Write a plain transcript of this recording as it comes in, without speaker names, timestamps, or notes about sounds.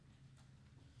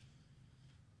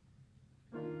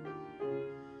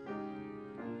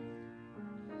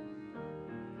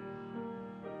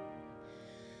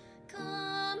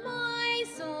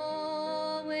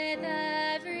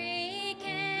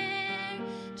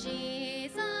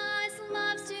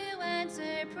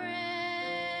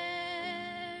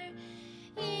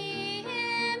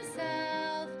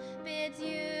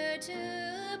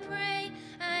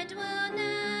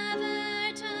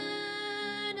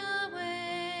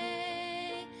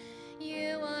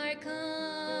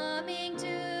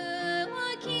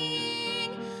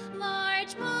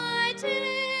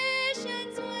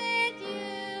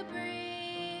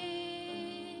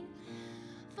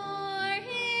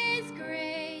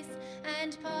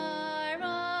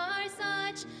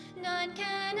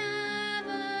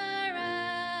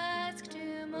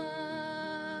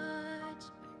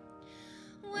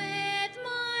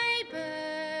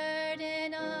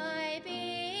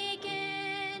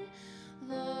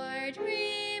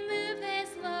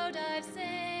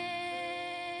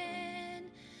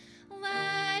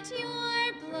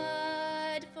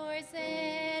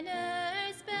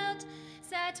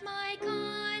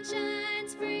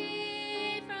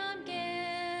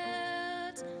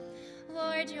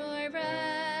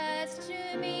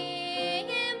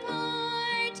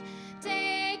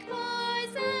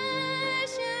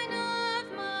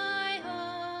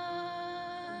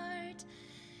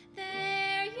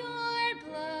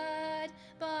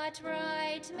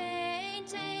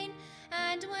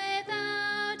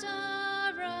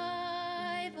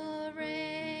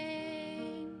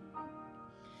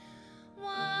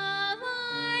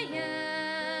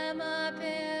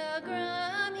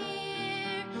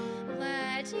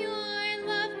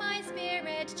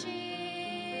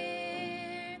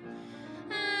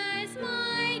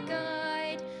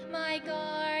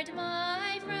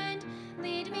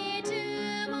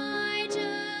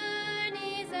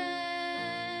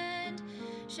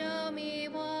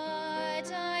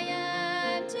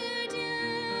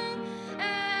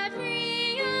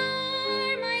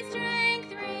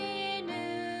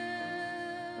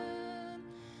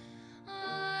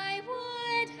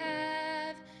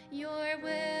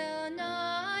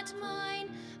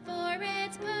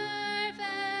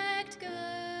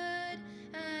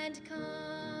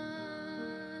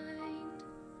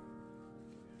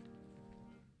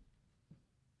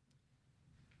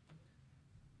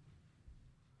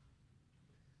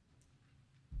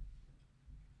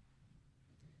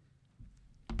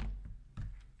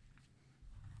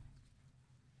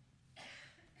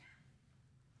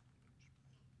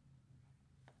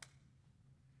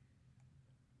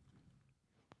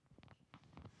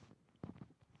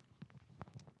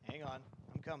Hang on,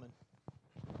 I'm coming.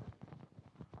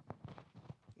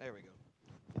 There we go.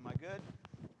 Am I good?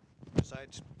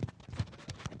 Besides.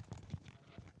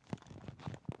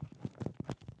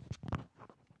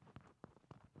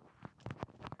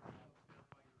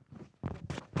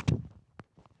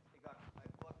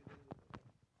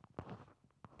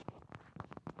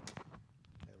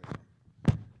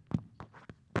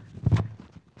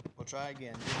 We'll try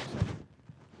again.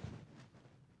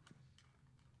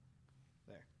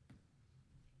 There.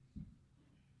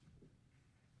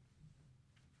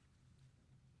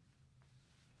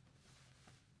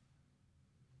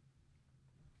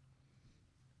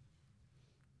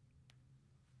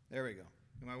 There we go.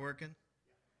 Am I working?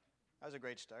 That was a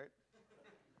great start.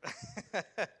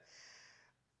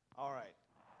 All right.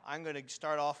 I'm going to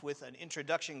start off with an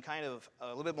introduction, kind of a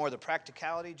little bit more of the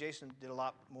practicality. Jason did a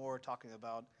lot more talking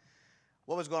about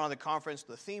what was going on in the conference.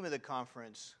 The theme of the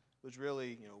conference was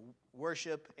really,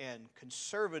 worship and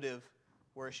conservative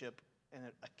worship, and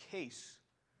a case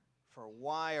for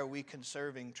why are we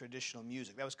conserving traditional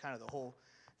music. That was kind of the whole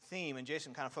theme, and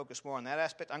Jason kind of focused more on that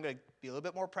aspect. I'm going to be a little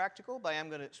bit more practical, but we're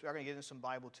going to get into some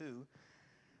Bible too.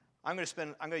 I'm going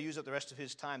to use up the rest of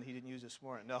his time that he didn't use this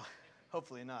morning. No,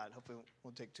 hopefully not. Hopefully it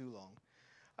won't take too long.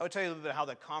 I would tell you a little bit how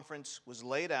the conference was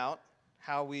laid out,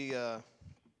 how we.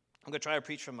 I'm going to try to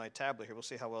preach from my tablet here. We'll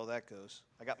see how well that goes.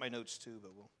 I got my notes too,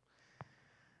 but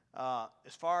we'll.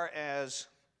 As far as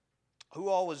who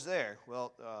all was there,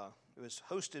 well, it was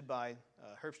hosted by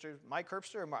Herbster, Mike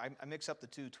Herbster. Or I mix up the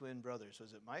two twin brothers.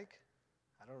 Was it Mike?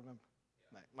 I don't remember.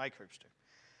 Yeah. Mike Herbster.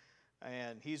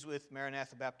 And he's with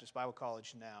Maranatha Baptist Bible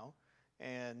College now.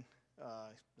 And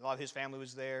a lot of his family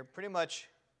was there. Pretty much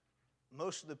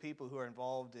most of the people who are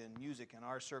involved in music in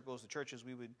our circles, the churches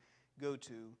we would go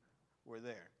to, were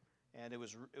there. And it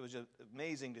was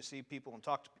amazing to see people and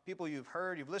talk to people you've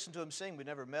heard. You've listened to them sing. We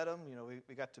never met them.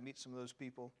 We got to meet some of those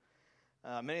people.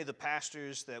 Many of the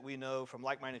pastors that we know from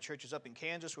like-minded churches up in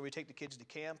Kansas, where we take the kids to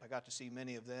camp, I got to see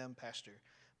many of them. Pastor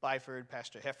Byford,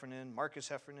 Pastor Heffernan, Marcus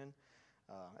Heffernan.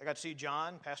 I got to see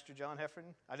Pastor John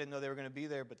Heffernan. I didn't know they were going to be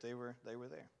there, but they were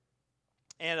there.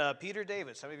 And Peter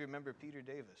Davis. How many of you remember Peter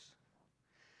Davis?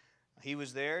 He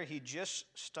was there. He just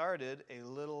started a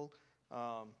little,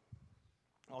 I'll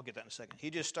get that in a second. He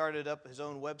just started up his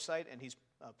own website, and he's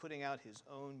putting out his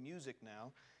own music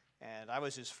now. And I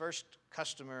was his first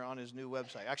customer on his new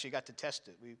website. I actually got to test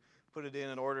it. We put it in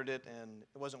and ordered it, and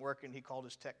it wasn't working. He called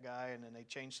his tech guy, and then they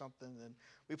changed something, and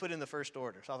we put in the first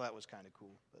order. So I thought that was kind of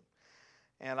cool.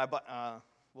 And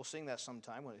we'll sing that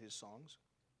sometime, one of his songs.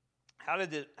 How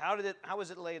was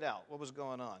it laid out? What was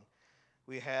going on?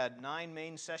 We had 9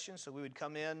 main sessions, so we would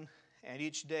come in, and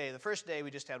each day, the first day we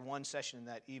just had one session in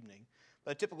that evening.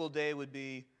 But a typical day would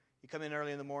be, you come in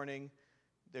early in the morning,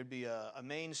 there'd be a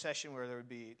main session where there would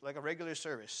be like a regular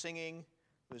service, singing.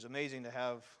 It was amazing to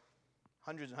have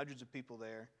hundreds and hundreds of people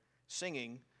there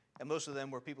singing, and most of them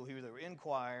were people who either were in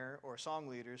choir or song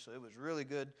leaders, so it was really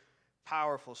good,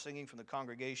 powerful singing from the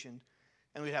congregation.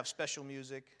 And we'd have special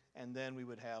music, and then we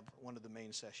would have one of the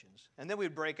main sessions. And then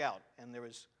we'd break out, and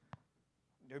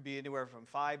there'd be anywhere from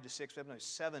 5 to 6,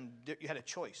 7. You had a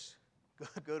choice.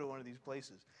 Go to one of these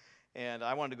places. And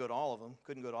I wanted to go to all of them.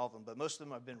 Couldn't go to all of them, but most of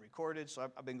them have been recorded, so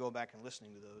I've been going back and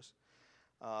listening to those.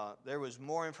 There was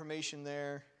more information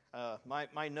there.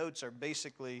 My notes are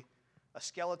basically a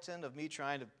skeleton of me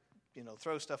trying to,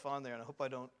 throw stuff on there, and I hope I'm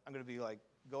going to be like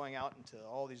going out into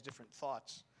all these different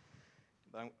thoughts.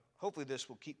 But hopefully this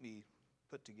will keep me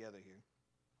put together here.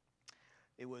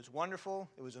 It was wonderful.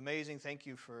 It was amazing. Thank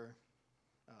you for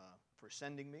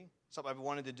sending me. Something I've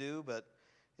wanted to do, but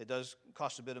it does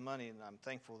cost a bit of money, and I'm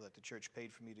thankful that the church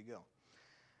paid for me to go.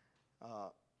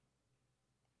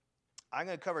 I'm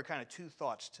going to cover kind of 2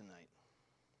 thoughts tonight.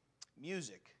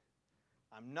 Music.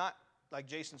 I'm not, like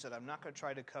Jason said, I'm not going to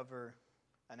try to cover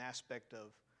an aspect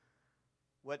of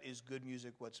what is good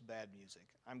music, what's bad music.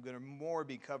 I'm going to more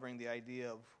be covering the idea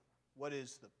of what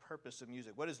is the purpose of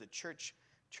music. What is the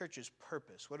church's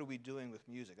purpose? What are we doing with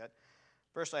music?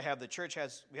 First, we have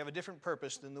a different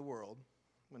purpose than the world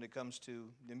when it comes to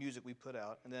the music we put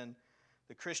out, and then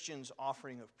the Christian's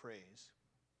offering of praise.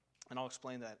 And I'll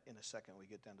explain that in a second when we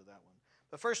get down to that one.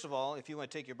 But first of all, if you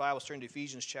want to take your Bibles, turn to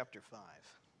Ephesians chapter 5.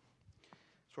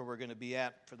 That's where we're going to be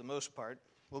at for the most part.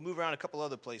 We'll move around a couple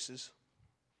other places.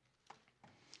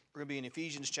 We're going to be in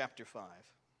Ephesians chapter 5.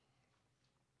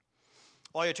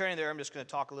 While you're turning there, I'm just going to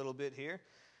talk a little bit here.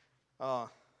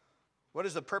 What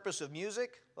is the purpose of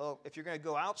music? Well, if you're going to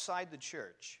go outside the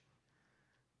church,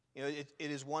 it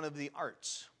is one of the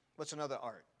arts. What's another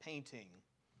art? Painting.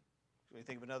 When you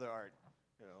think of another art,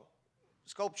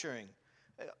 sculpturing,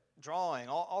 drawing,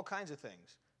 all kinds of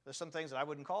things. There's some things that I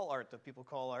wouldn't call art that people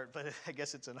call art, but I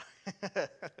guess it's an art.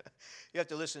 You have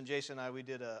to listen. Jason and I, we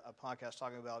did a podcast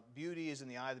talking about beauty is in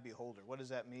the eye of the beholder. What does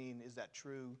that mean? Is that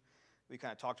true? We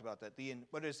kind of talked about that.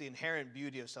 What is the inherent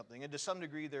beauty of something? And to some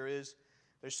degree, there's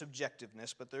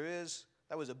subjectiveness, but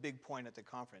that was a big point at the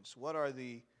conference. What are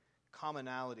the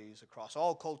commonalities across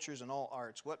all cultures and all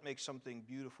arts? What makes something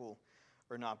beautiful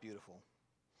or not beautiful?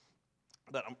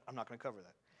 But I'm not going to cover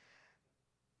that.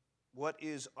 What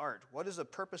is art? What is the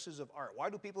purposes of art? Why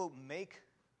do people make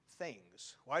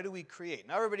things? Why do we create?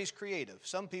 Now, everybody's creative.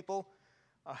 Some people,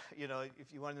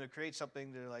 if you want them to create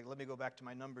something, they're like, let me go back to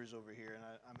my numbers over here, and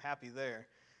I'm happy there.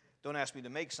 Don't ask me to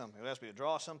make something. Don't ask me to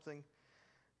draw something.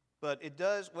 But it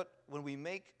does, when we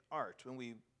make art, when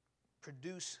we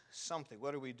produce something,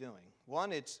 what are we doing?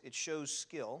 One, it shows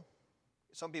skill.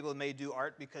 Some people may do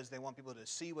art because they want people to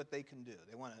see what they can do.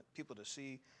 They want people to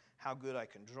see how good I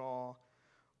can draw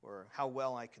or how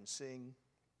well I can sing.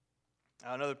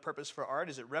 Another purpose for art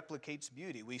is it replicates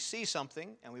beauty. We see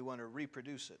something and we want to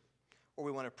reproduce it, or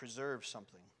we want to preserve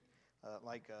something,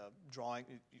 like drawing.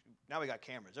 Now we got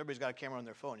cameras. Everybody's got a camera on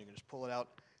their phone. You can just pull it out,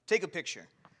 take a picture.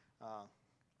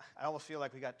 I almost feel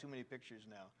like we got too many pictures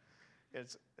now.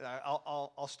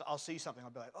 I'll see something.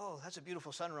 I'll be like, oh, that's a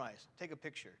beautiful sunrise. Take a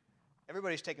picture.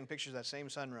 Everybody's taking pictures of that same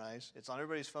sunrise. It's on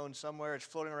everybody's phone somewhere. It's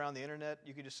floating around the internet.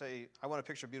 You could just say, I want a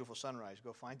picture of a beautiful sunrise.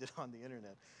 Go find it on the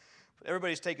internet. But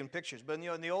everybody's taking pictures. But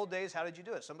in the old days, how did you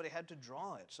do it? Somebody had to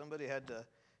draw it. Somebody had to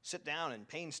sit down and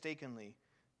painstakingly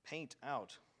paint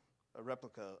out a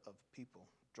replica of people,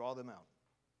 draw them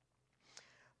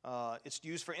out. It's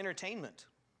used for entertainment.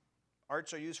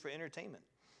 Arts are used for entertainment.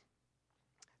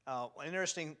 An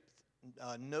interesting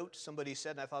note somebody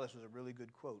said, and I thought this was a really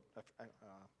good quote.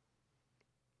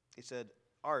 He said,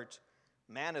 art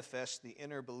manifests the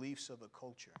inner beliefs of a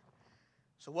culture.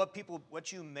 So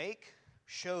what you make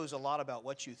shows a lot about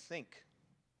what you think,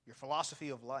 your philosophy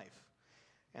of life.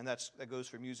 And that goes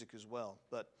for music as well.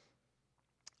 But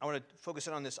I want to focus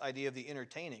in on this idea of the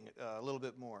entertaining a little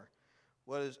bit more.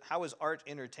 How is art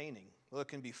entertaining? Well, it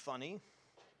can be funny.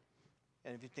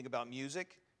 And if you think about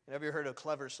music, have you ever heard a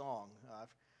clever song?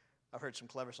 I've heard some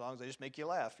clever songs. They just make you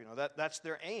laugh. That's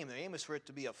their aim. The aim is for it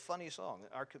to be a funny song.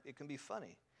 It can be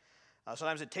funny.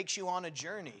 Sometimes it takes you on a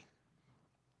journey.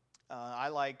 I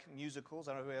like musicals.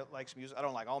 I don't know who likes music. I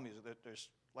don't like all music. There's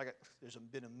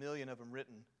been a million of them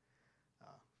written.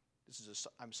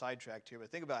 I'm sidetracked here, but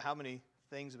think about how many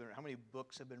things have been written, how many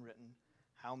books have been written,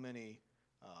 how many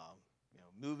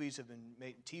movies have been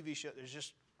made, TV shows. There's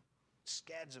just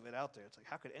scads of it out there. It's like,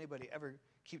 how could anybody ever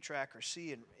keep track or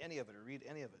see any of it or read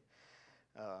any of it?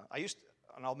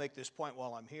 And I'll make this point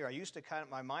while I'm here,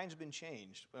 my mind's been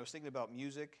changed. When I was thinking about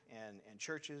music and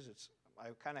churches,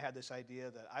 I kind of had this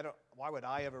idea that why would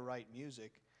I ever write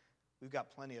music? We've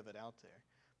got plenty of it out there.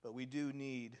 But we do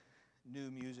need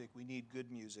new music. We need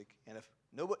good music. And if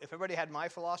everybody had my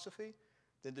philosophy,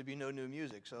 then there'd be no new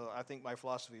music. So I think my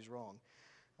philosophy is wrong.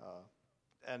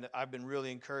 And I've been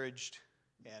really encouraged,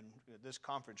 and this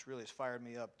conference really has fired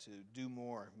me up to do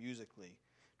more musically.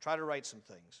 Try to write some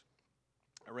things,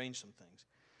 arrange some things.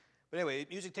 But anyway,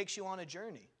 music takes you on a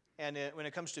journey. And when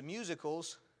it comes to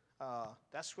musicals,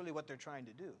 that's really what they're trying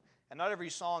to do. And not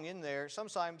every song in there,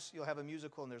 sometimes you'll have a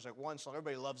musical and there's like one song,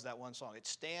 everybody loves that one song. It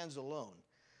stands alone.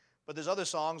 But there's other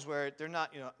songs where they're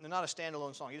not a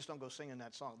standalone song. You just don't go singing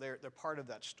that song. They're part of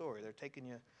that story. They're taking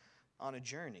you on a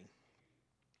journey.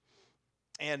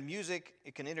 And music,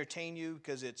 it can entertain you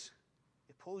because it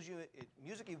pulls you.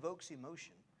 Music evokes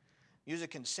emotion.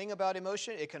 Music can sing about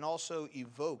emotion. It can also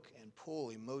evoke and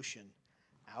pull emotion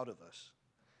out of us.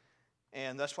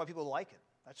 And that's why people like it.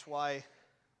 That's why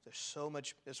there's so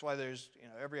much. That's why there's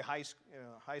every high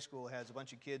school has a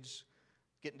bunch of kids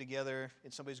getting together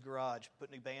in somebody's garage,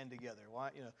 putting a band together.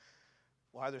 Why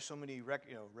are there so many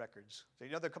records?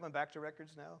 So they're coming back to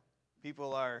records now.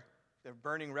 They're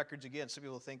burning records again. Some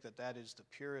people think that is the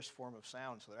purest form of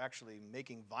sound. So they're actually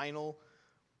making vinyl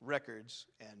records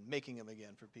and making them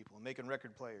again for people, and making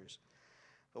record players.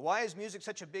 But why is music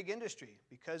such a big industry?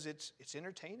 Because it's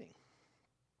entertaining.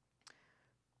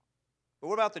 But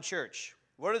what about the church?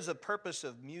 What is the purpose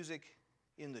of music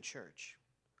in the church?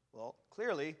 Well,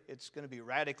 clearly, it's going to be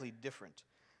radically different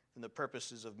than the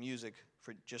purposes of music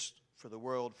for the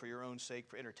world, for your own sake,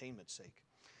 for entertainment's sake.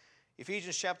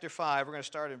 Ephesians chapter 5, we're going to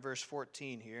start in verse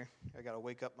 14 here. I got to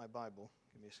wake up my Bible.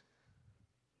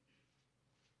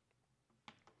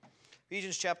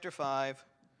 Ephesians chapter 5,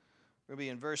 we're going to be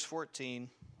in verse 14.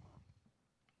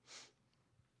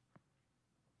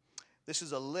 This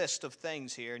is a list of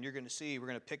things here, and you're going to see, we're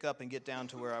going to pick up and get down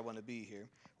to where I want to be here.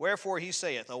 Wherefore he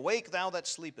saith, Awake thou that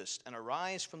sleepest, and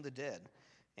arise from the dead,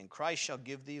 and Christ shall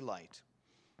give thee light.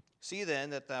 See then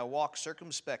that thou walk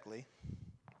circumspectly,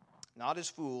 not as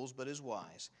fools, but as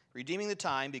wise, redeeming the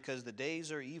time, because the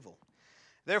days are evil.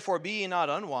 Therefore be ye not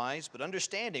unwise, but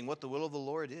understanding what the will of the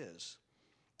Lord is.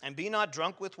 And be not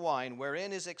drunk with wine,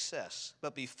 wherein is excess,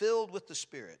 but be filled with the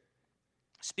Spirit,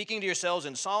 speaking to yourselves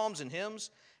in psalms and hymns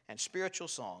and spiritual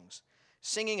songs,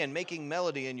 singing and making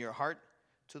melody in your heart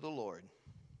to the Lord,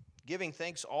 giving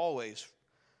thanks always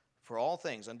for all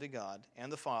things unto God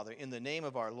and the Father, in the name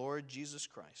of our Lord Jesus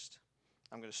Christ.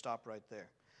 I'm going to stop right there.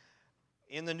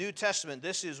 In the New Testament,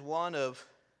 this is one of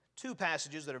two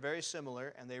passages that are very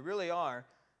similar, and they really are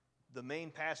the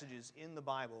main passages in the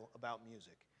Bible about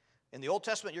music. In the Old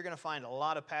Testament, you're going to find a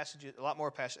lot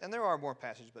more passages, and there are more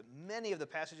passages, but many of the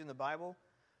passages in the Bible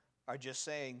are just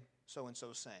saying,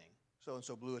 so-and-so sang,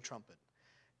 so-and-so blew a trumpet.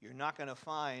 You're not going to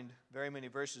find very many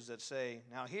verses that say,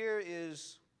 now here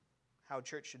is how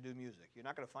church should do music. You're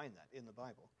not going to find that in the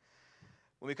Bible.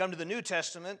 When we come to the New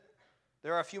Testament,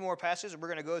 there are a few more passages, and we're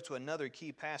going to go to another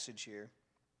key passage here.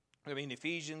 I mean,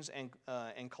 Ephesians and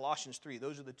Colossians 3.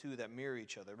 Those are the two that mirror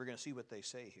each other. We're going to see what they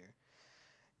say here.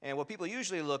 And what people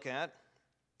usually look at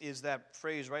is that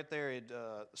phrase right there,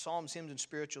 Psalms, hymns, and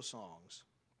spiritual songs.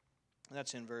 And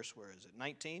that's in verse, where is it,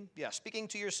 19? Yeah, speaking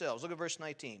to yourselves. Look at verse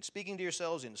 19. Speaking to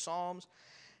yourselves in psalms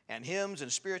and hymns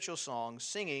and spiritual songs,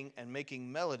 singing and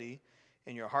making melody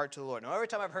in your heart to the Lord. Now, every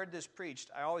time I've heard this preached,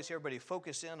 I always hear everybody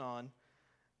focus in on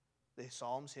the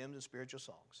psalms, hymns, and spiritual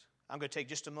songs. I'm going to take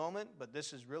just a moment, but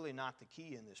this is really not the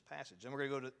key in this passage. And we're going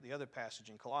to go to the other passage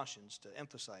in Colossians to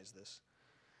emphasize this.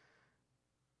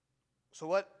 So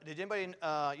what, did anybody,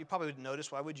 you probably would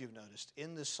notice, why would you have noticed?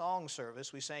 In the song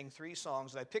service, we sang 3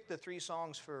 songs, and I picked the 3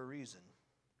 songs for a reason.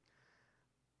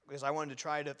 Because I wanted to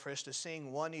try for us to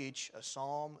sing one each, a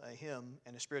psalm, a hymn,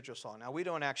 and a spiritual song. Now, we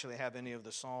don't actually have any of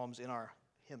the psalms in our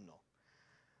hymnal.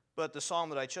 But the psalm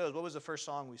that I chose, what was the first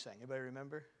song we sang? Anybody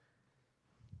remember?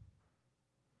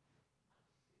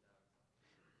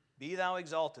 Be Thou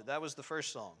Exalted. That was the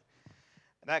first song.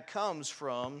 That comes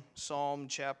from Psalm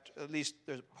chapter, at least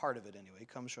there's part of it anyway. It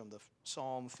comes from the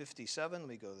Psalm 57. Let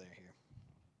me go there here.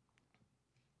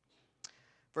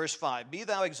 Verse 5, Be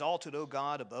thou exalted, O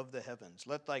God, above the heavens.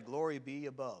 Let thy glory be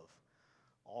above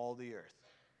all the earth.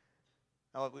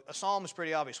 Now, a psalm is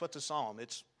pretty obvious. What's a psalm?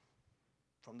 It's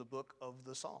from the book of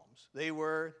the Psalms. They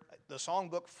were the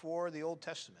songbook for the Old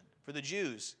Testament. For the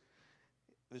Jews,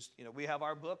 it was, we have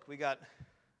our book. We got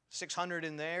 600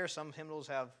 in there. Some hymnals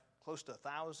have close to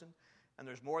 1,000, and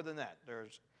there's more than that.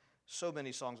 There's so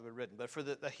many songs that were written. But for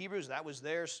the Hebrews, that was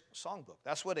their songbook.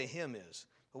 That's what a hymn is.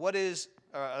 But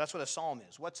that's what a psalm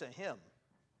is. What's a hymn?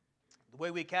 The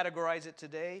way we categorize it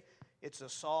today, it's a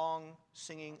song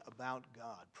singing about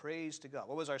God. Praise to God.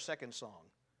 What was our second song?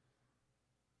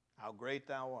 How Great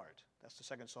Thou Art. That's the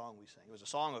second song we sang. It was a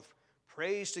song of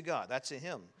praise to God. That's a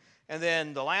hymn. And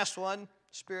then the last one,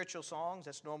 spiritual songs.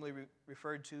 That's normally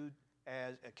referred to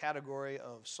as a category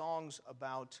of songs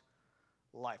about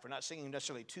life. We're not singing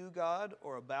necessarily to God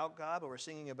or about God, but we're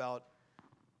singing about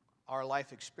our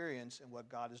life experience and what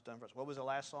God has done for us. What was the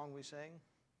last song we sang?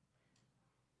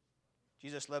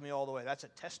 Jesus led me all the way. That's a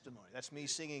testimony. That's me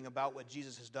singing about what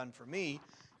Jesus has done for me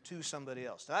to somebody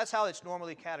else. Now, that's how it's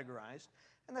normally categorized,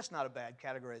 and that's not a bad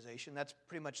categorization. That's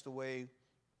pretty much the way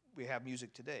we have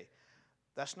music today.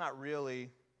 That's not really,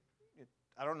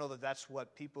 I don't know that that's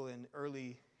what people in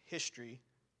early history,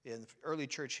 in early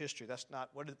church history, that's not,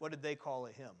 what did they call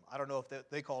a hymn? I don't know if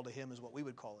they called a hymn as what we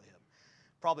would call a hymn.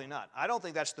 Probably not. I don't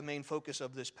think that's the main focus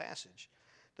of this passage.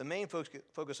 The main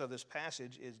focus of this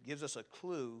passage gives us a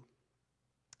clue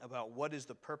about what is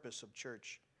the purpose of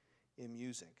church in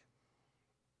music.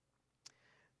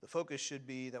 The focus should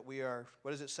be that we are,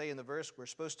 what does it say in the verse? We're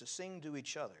supposed to sing to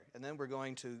each other. And then we're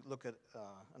going to look at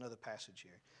another passage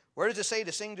here. Where does it say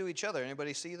to sing to each other?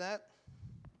 Anybody see that?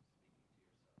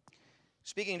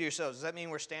 Speaking to yourselves. Does that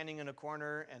mean we're standing in a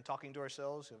corner and talking to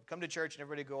ourselves? Come to church and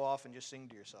everybody go off and just sing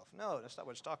to yourself. No, that's not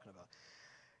what it's talking about.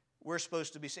 We're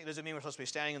supposed to be singing. Does it mean we're supposed to be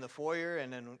standing in the foyer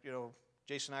and then,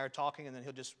 Jason and I are talking and then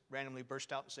he'll just randomly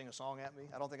burst out and sing a song at me?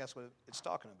 I don't think that's what it's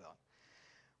talking about.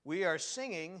 We are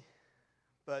singing,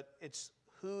 but it's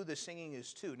who the singing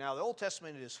is to. Now, the Old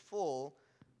Testament is full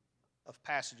of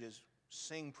passages,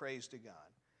 sing praise to God.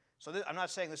 So I'm not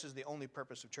saying this is the only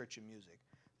purpose of church and music.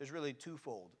 There's really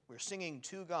twofold. We're singing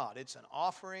to God. It's an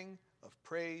offering of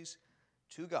praise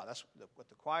to God. That's what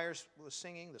the choir was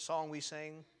singing, the song we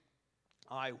sang.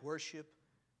 I worship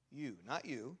you, not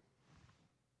you,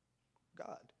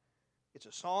 God. It's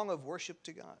a song of worship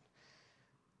to God.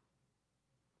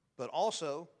 But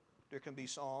also, there can be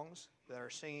songs that are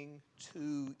singing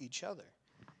to each other.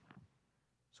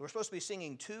 So we're supposed to be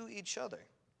singing to each other.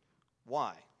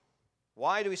 Why?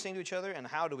 Why do we sing to each other, and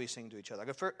how do we sing to each other?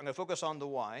 I'm going to focus on the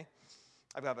why.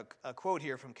 I've got a quote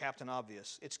here from Captain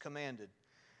Obvious. It's commanded.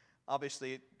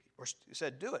 Obviously, it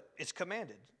said, do it. It's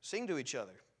commanded. Sing to each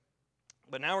other.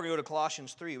 But now we're going to go to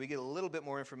Colossians 3. We get a little bit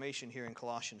more information here in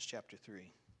Colossians chapter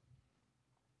 3.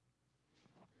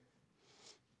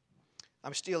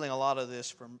 I'm stealing a lot of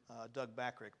this from Doug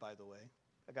Backrack, by the way.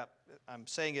 I'm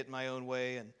saying it in my own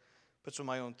way and put some of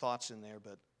my own thoughts in there,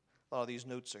 but a lot of these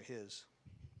notes are his.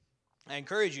 I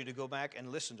encourage you to go back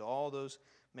and listen to all those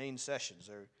main sessions.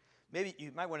 Or maybe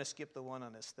you might want to skip the one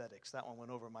on aesthetics. That one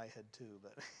went over my head too,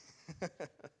 but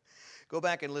go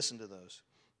back and listen to those.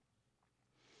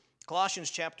 Colossians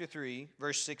chapter 3,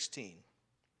 verse 16.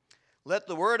 Let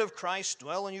the word of Christ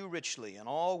dwell in you richly in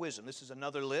all wisdom. This is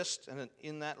another list, and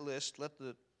in that list, let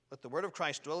the word of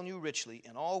Christ dwell in you richly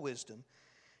in all wisdom,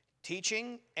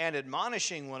 teaching and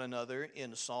admonishing one another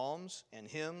in psalms and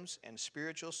hymns and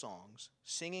spiritual songs,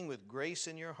 singing with grace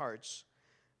in your hearts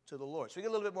to the Lord. So we get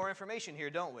a little bit more information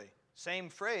here, don't we? Same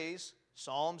phrase,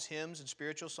 psalms, hymns, and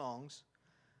spiritual songs,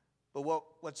 but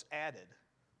what's added?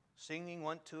 Singing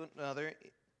one to another.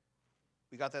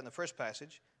 We got that in the first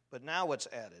passage, but now what's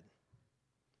added?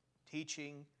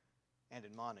 Teaching and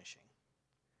admonishing.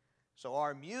 So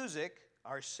our music,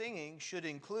 our singing should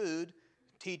include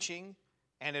teaching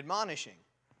and admonishing.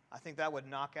 I think that would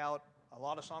knock out a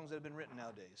lot of songs that have been written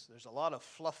nowadays. There's a lot of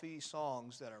fluffy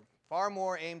songs that are far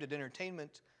more aimed at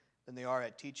entertainment than they are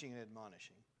at teaching and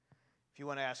admonishing. If you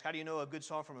want to ask, how do you know a good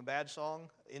song from a bad song?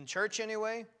 In church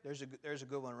anyway, there's a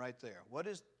good one right there. What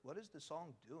is the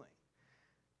song doing?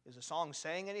 Is the song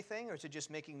saying anything, or is it just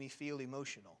making me feel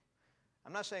emotional?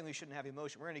 I'm not saying we shouldn't have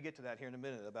emotion. We're going to get to that here in a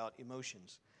minute about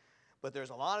emotions. But there's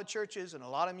a lot of churches and a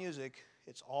lot of music,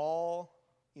 it's all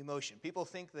emotion. People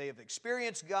think they have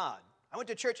experienced God. I went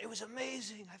to church, it was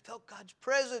amazing. I felt God's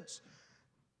presence.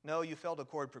 No, you felt a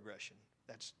chord progression.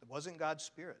 It wasn't God's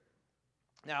Spirit.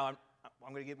 Now, I'm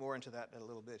going to get more into that in a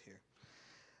little bit here.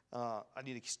 I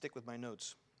need to stick with my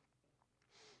notes.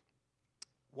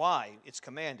 Why? It's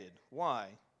commanded. Why?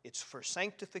 It's for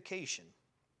sanctification.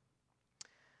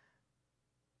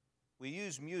 We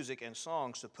use music and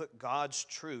songs to put God's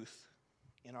truth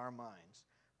in our minds.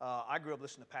 I grew up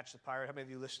listening to Patch the Pirate. How many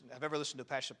of you have ever listened to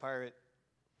Patch the Pirate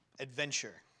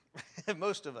Adventure?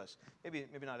 Most of us. Maybe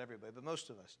not everybody, but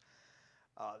most of us.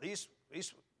 These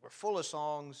were full of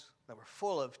songs that were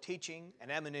full of teaching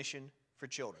and admonition for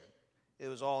children. It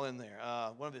was all in there.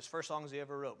 One of his first songs he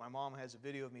ever wrote. My mom has a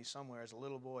video of me somewhere as a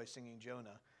little boy singing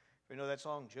Jonah. You know that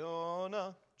song?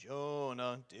 Jonah,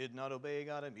 Jonah, did not obey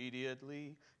God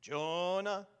immediately.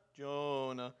 Jonah,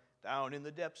 Jonah, down in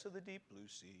the depths of the deep blue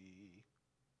sea.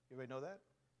 Everybody know that?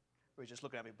 Or are you just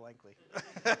looking at me blankly?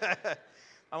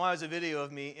 My mom has a video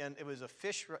of me, and it was a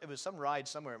fish. It was some ride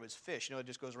somewhere. It was fish. You know, it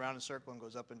just goes around in a circle and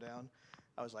goes up and down.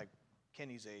 I was like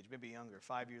Kenny's age, maybe younger,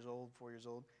 5 years old, 4 years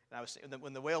old. And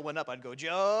when the whale went up, I'd go,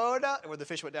 Jonah. And when the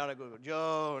fish went down, I'd go,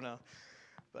 Jonah.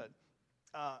 But,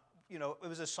 it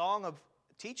was a song of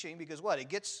teaching because what? It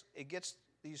gets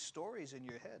these stories in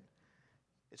your head.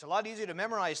 It's a lot easier to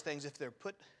memorize things if they're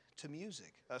put to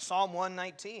music. Psalm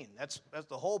 119, that's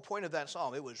the whole point of that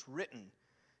psalm. It was written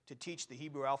to teach the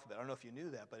Hebrew alphabet. I don't know if you knew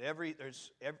that, but every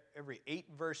 8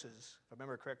 verses, if I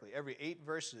remember correctly, every 8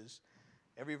 verses,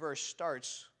 every verse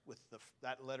starts with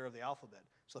that letter of the alphabet.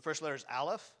 So the first letter is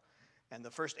Aleph, and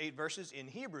the first 8 verses in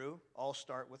Hebrew all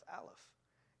start with Aleph.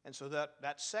 And so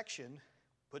that section,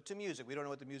 put to music, we don't know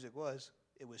what the music was,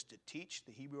 it was to teach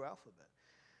the Hebrew alphabet.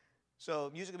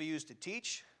 So music can be used to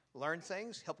teach, learn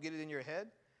things, help get it in your head.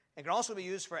 It can also be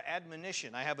used for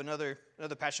admonition. I have another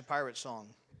Patch the Pirate song.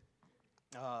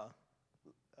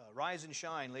 Rise and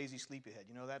shine, lazy sleepyhead.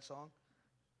 You know that song?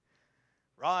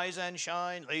 Rise and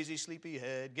shine, lazy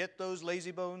sleepyhead. Get those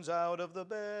lazy bones out of the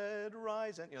bed.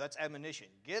 Rise and... that's admonition.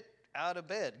 Get out of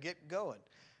bed. Get going.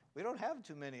 We don't have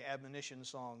too many admonition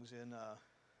songs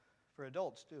for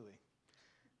adults, do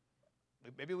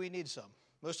we? Maybe we need some.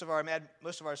 Most of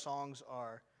our songs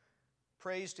are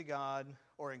praise to God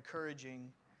or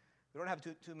encouraging. We don't have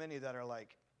too many that are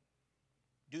like,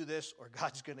 do this or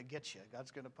God's going to get you.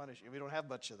 God's going to punish you. We don't have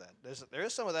much of that. There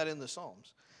is some of that in the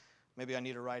Psalms. Maybe I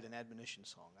need to write an admonition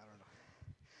song. I don't know.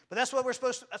 But that's what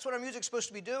that's what our music's supposed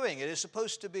to be doing. It is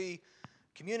supposed to be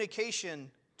communication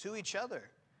to each other.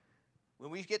 When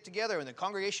we get together and the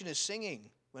congregation is singing,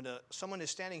 when someone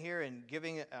is standing here and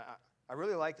giving, I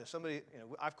really like this. Somebody,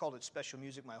 I've called it special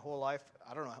music my whole life.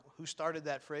 I don't know who started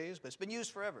that phrase, but it's been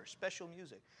used forever, special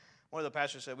music. One of the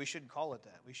pastors said we shouldn't call it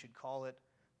that. We should call it,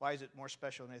 why is it more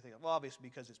special than anything else? Well, obviously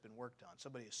because it's been worked on.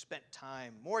 Somebody has spent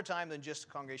time, more time than just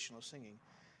congregational singing.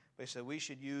 But he said we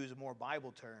should use a more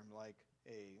Bible term like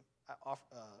a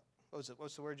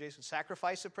what's the word, Jason?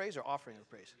 Sacrifice of praise or offering of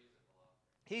praise?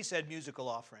 He said musical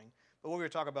offering, but what we were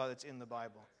talking about, it's in the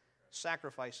Bible.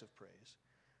 Sacrifice of praise.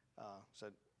 So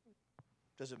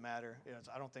does it matter?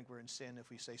 I don't think we're in sin if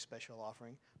we say special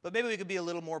offering. But maybe we could be a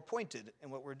little more pointed in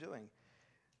what we're doing,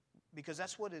 because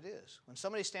that's what it is. When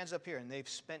somebody stands up here and they've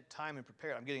spent time and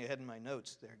prepared, I'm getting ahead in my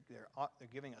notes, they're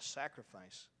giving a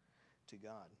sacrifice to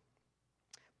God.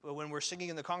 But when we're singing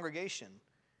in the congregation,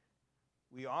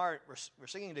 we're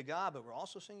singing to God, but we're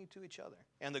also singing to each other.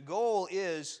 And the goal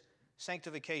is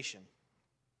sanctification.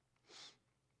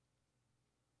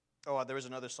 Oh, there was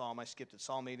another psalm. I skipped it.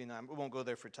 Psalm 89. We won't go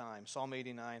there for time. Psalm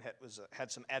 89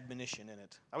 had some admonition in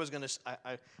it.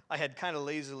 I had kind of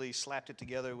lazily slapped it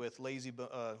together with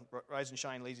Rise and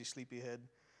Shine, Lazy Sleepyhead,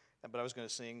 but I was going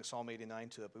to sing Psalm 89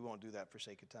 to it, but we won't do that for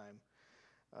sake of time.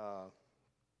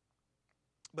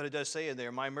 But it does say in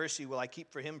there, my mercy will I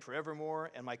keep for him forevermore,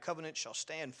 and my covenant shall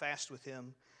stand fast with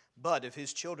him. But if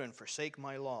his children forsake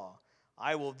my law,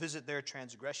 I will visit their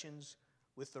transgressions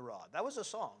with the rod. That was a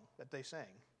song that they sang.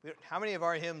 How many of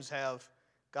our hymns have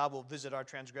God will visit our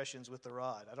transgressions with the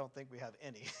rod? I don't think we have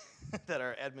any that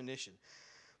are admonition.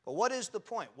 But what is the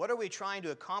point? What are we trying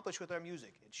to accomplish with our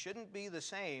music? It shouldn't be the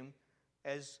same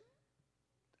as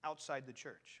outside the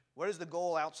church. What is the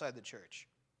goal outside the church?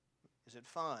 Is it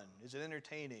fun? Is it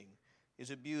entertaining?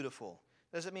 Is it beautiful?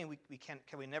 Does it mean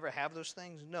can we never have those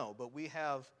things? No, but we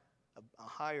have a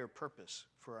higher purpose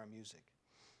for our music.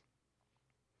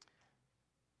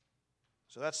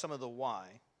 So that's some of the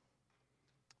why.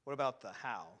 What about the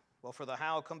how? Well, for the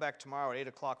how, come back tomorrow at 8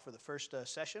 o'clock for the first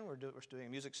session. We're doing a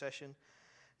music session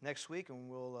next week, and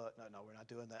we'll... No, we're not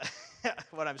doing that.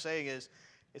 What I'm saying is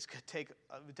it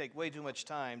would take way too much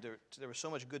time. There was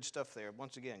so much good stuff there.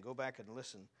 Once again, go back and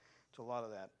listen to a lot of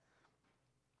that.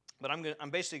 But I'm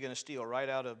basically going to steal right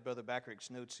out of Brother Backrick's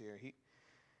notes here.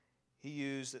 He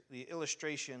used the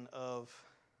illustration of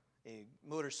a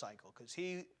motorcycle, because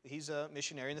he's a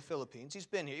missionary in the Philippines. He's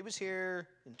been here. He was here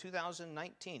in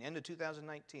 2019, end of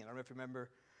 2019. I don't know if you remember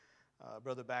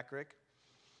Brother Backrick,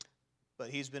 but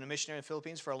he's been a missionary in the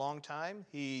Philippines for a long time.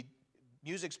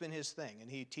 Music's been his thing, and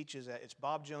he teaches it's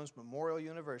Bob Jones Memorial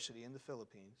University in the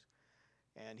Philippines.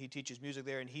 And he teaches music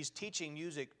there, and he's teaching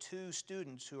music to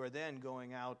students who are then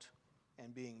going out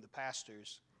and being the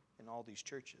pastors in all these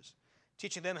churches,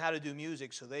 teaching them how to do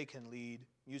music so they can lead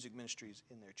music ministries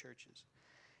in their churches.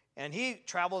 And he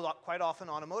traveled quite often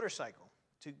on a motorcycle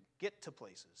to get to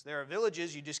places. There are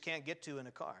villages you just can't get to in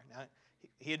a car. Now,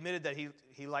 he admitted that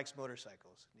he likes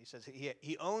motorcycles. He says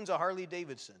he owns a Harley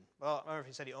Davidson. Well, I don't know if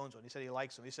he said he owns one. He said he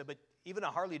likes them. He said, but even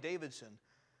a Harley Davidson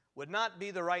would not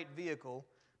be the right vehicle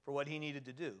for what he needed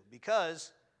to do,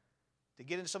 because to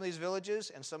get into some of these villages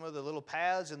and some of the little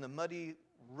paths and the muddy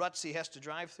ruts he has to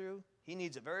drive through, he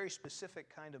needs a very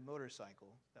specific kind of motorcycle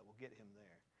that will get him there.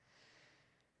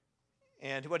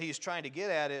 And what he's trying to get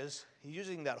at is he's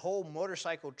using that whole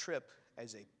motorcycle trip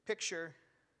as a picture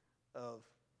of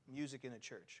music in a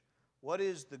church. What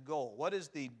is the goal? What is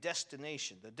the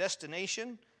destination? The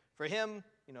destination for him,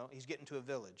 he's getting to a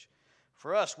village.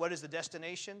 For us, what is the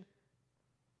destination?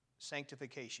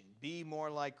 Sanctification. Be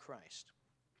more like Christ.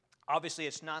 Obviously,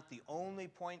 it's not the only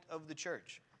point of the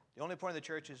church. The only point of the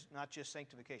church is not just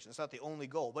sanctification. It's not the only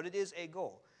goal, but it is a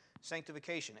goal,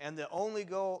 sanctification. And the only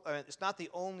goal, it's not the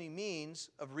only means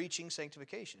of reaching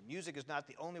sanctification. Music is not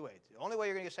the only way. The only way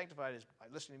you're going to get sanctified is by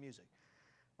listening to music.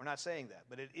 We're not saying that,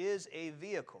 but it is a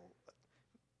vehicle.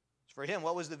 For him,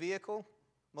 what was the vehicle?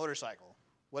 Motorcycle.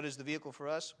 What is the vehicle for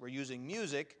us? We're using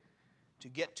music to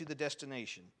get to the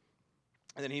destination.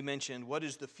 And then he mentioned, what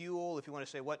is the fuel? If you want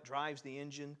to say what drives the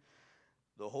engine,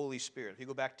 the Holy Spirit. If you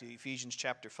go back to Ephesians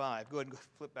chapter 5, go ahead and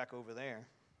flip back over there.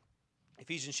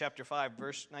 Ephesians chapter 5,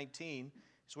 verse 19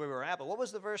 is where we're at. But what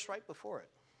was the verse right before it?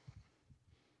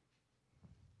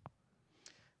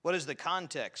 What is the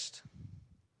context?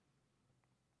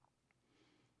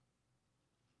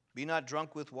 Be not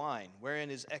drunk with wine, wherein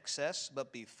is excess,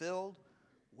 but be filled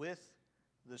with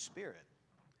the Spirit.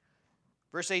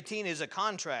 Verse 18 is a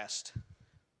contrast.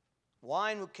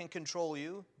 Wine can control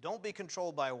you. Don't be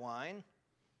controlled by wine.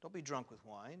 Don't be drunk with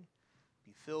wine.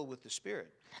 Be filled with the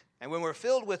Spirit. And when we're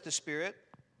filled with the Spirit,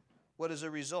 what is the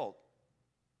result?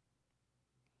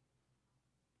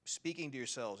 Speaking to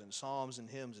yourselves in psalms and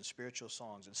hymns and spiritual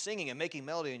songs, and singing and making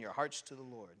melody in your hearts to the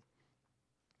Lord.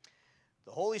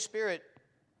 The Holy Spirit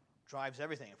drives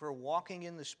everything. If we're walking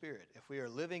in the Spirit, if we are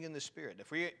living in the Spirit,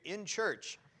 if we're in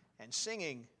church and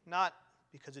singing, not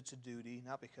because it's a duty,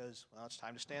 not because, it's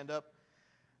time to stand up.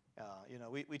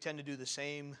 We tend to do the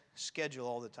same schedule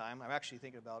all the time. I'm actually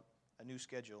thinking about a new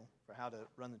schedule for how to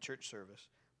run the church service.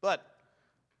 But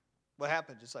what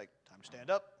happens? It's like time to stand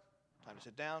up, time to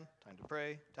sit down, time to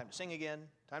pray, time to sing again,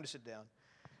 time to sit down.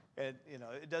 And,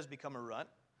 it does become a rut.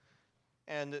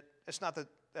 And it's not that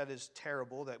that is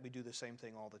terrible that we do the same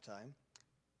thing all the time.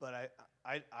 But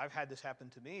I've had this happen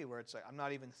to me where it's like I'm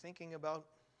not even thinking about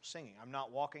singing. I'm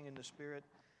not walking in the Spirit.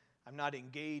 I'm not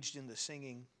engaged in the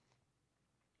singing.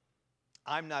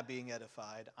 I'm not being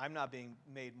edified. I'm not being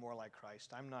made more like Christ.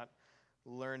 I'm not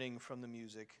learning from the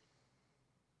music.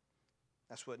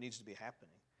 That's what needs to be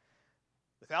happening.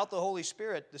 Without the Holy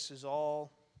Spirit, this is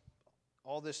all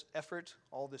this effort,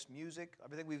 all this music,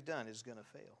 everything we've done is going to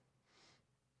fail.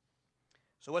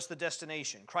 So what's the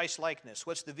destination? Christ-likeness.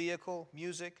 What's the vehicle?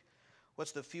 Music.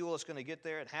 What's the fuel that's going to get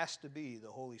there? It has to be the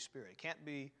Holy Spirit. It can't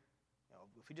be,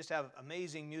 if we just have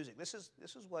amazing music. This is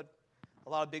what a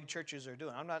lot of big churches are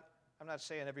doing. I'm not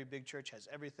saying every big church has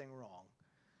everything wrong.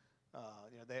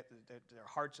 Their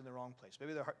heart's in the wrong place.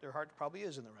 Maybe their heart probably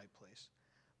is in the right place.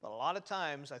 But a lot of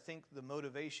times, I think the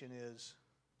motivation is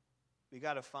we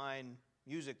got to find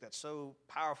music that's so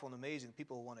powerful and amazing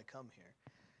people want to come here.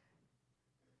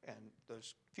 And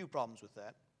there's a few problems with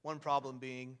that. One problem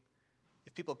being,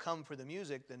 if people come for the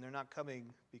music, then they're not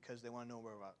coming because they want to know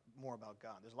more about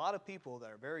God. There's a lot of people that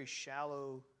are very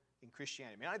shallow in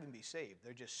Christianity. May not even be saved.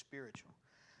 They're just spiritual.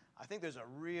 I think there's a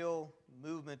real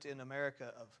movement in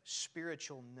America of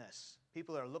spiritualness.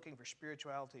 People are looking for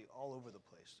spirituality all over the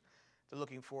place. They're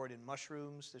looking for it in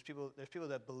mushrooms. There's people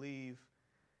that believe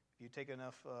if you take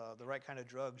enough the right kind of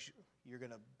drugs, you're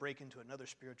going to break into another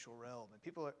spiritual realm. And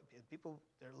people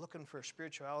they're looking for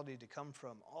spirituality to come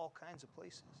from all kinds of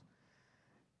places.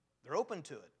 They're open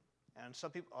to it, and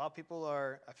a lot of people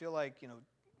are. I feel like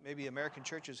maybe American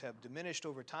churches have diminished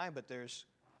over time, but there's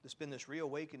been this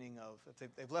reawakening of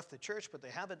they've left the church, but they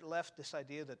haven't left this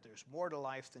idea that there's more to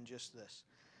life than just this.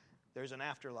 There's an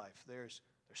afterlife. There's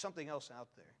something else out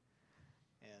there,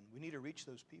 and we need to reach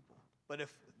those people. But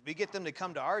if we get them to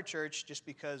come to our church just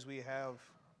because we have,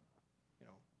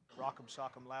 rock'em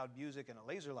sock'em loud music and a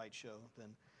laser light show, then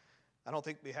I don't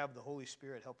think we have the Holy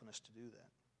Spirit helping us to do that.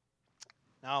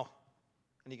 Now,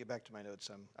 I need to get back to my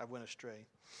notes. I went astray.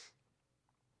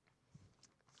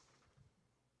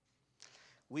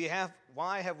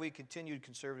 Why have we continued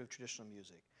conservative traditional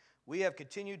music? We have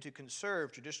continued to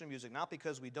conserve traditional music not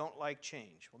because we don't like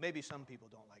change. Well, maybe some people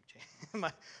don't like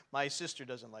change. my sister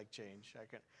doesn't like change.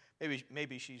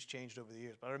 Maybe she's changed over the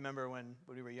years. But I remember when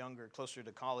we were younger, closer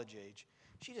to college age,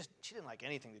 she didn't like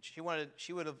anything. I think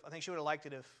she would have liked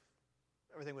it if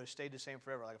everything would have stayed the same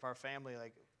forever. Like if our family,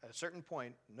 like at a certain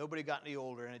point, nobody got any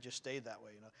older and it just stayed that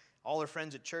way. All her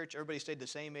friends at church, everybody stayed the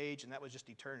same age, and that was just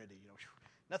eternity.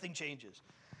 Nothing changes.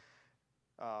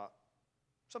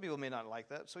 Some people may not like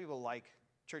that. Some people like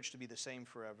church to be the same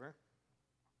forever.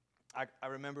 I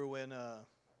remember when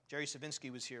Jerry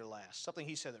Savinsky was here last. Something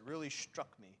he said that really struck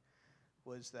me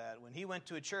was that when he went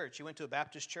to a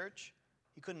Baptist church,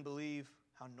 he couldn't believe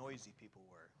how noisy people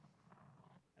were.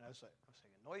 And I was thinking,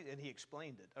 noisy? And he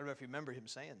explained it. I don't know if you remember him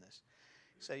saying this.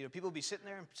 He said, people would be sitting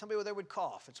there, and somebody over there would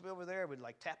cough, and somebody over there would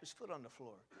tap his foot on the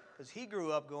floor. Because he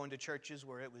grew up going to churches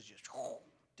where it was just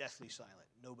deathly silent.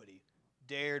 Nobody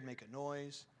dared make a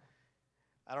noise.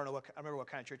 I remember what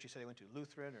kind of church he said he went to,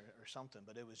 Lutheran or something,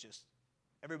 but it was just,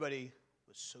 everybody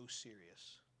was so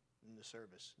serious in the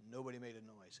service. Nobody made a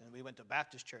noise. And we went to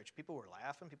Baptist church. People were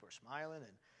laughing, people were smiling,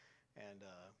 and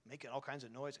making all kinds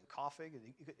of noise and coughing.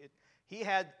 And he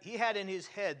had in his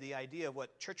head the idea of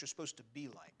what church was supposed to be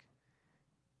like.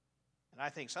 And I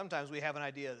think sometimes we have an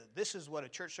idea that this is what a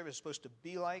church service is supposed to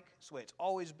be like. It's the way it's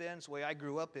always been. It's the way I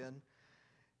grew up in.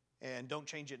 And don't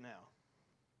change it now.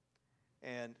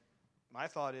 And my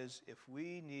thought is, if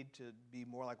we need to be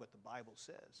more like what the Bible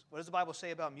says. What does the Bible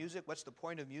say about music? What's the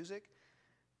point of music?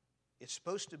 It's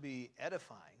supposed to be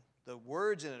edifying. The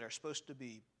words in it are supposed to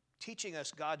be teaching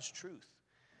us God's truth.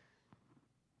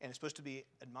 And it's supposed to be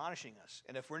admonishing us.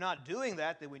 And if we're not doing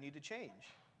that, then we need to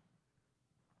change.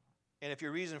 And if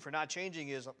your reason for not changing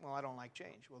is, well, I don't like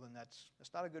change, well, then that's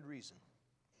not a good reason.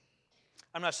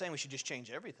 I'm not saying we should just change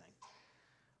everything.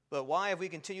 But why have we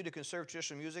continued to conserve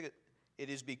traditional music? It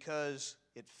is because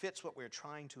it fits what we're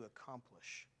trying to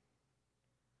accomplish.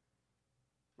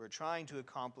 We're trying to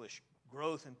accomplish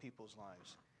growth in people's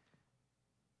lives.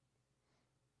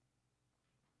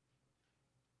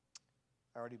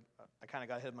 I kind of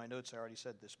got ahead of my notes. I already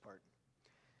said this part.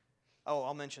 Oh,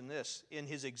 I'll mention this. In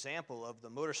his example of the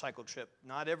motorcycle trip,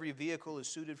 not every vehicle is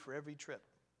suited for every trip.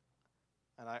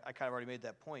 And I kind of already made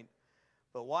that point.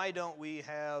 But why don't we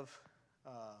have...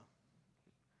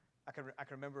 I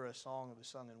can remember a song that was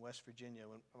sung in West Virginia.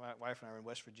 When my wife and I were in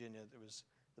West Virginia, there was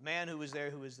the man who was there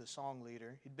who was the song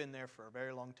leader. He'd been there for a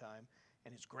very long time.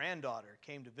 and his granddaughter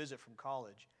came to visit from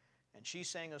college, and she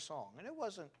sang a song. And it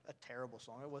wasn't a terrible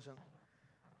song. It wasn't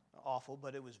awful,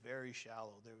 but it was very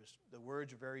shallow. The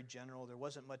words were very general. There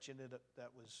wasn't much in it that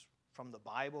was from the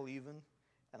Bible even.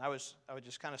 And I was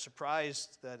just kind of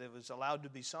surprised that it was allowed to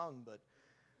be sung, but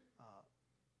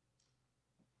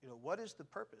what is the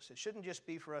purpose? It shouldn't just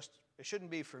be for us. It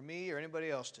shouldn't be for me or anybody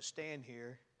else to stand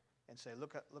here and say,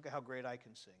 look at how great I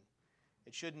can sing.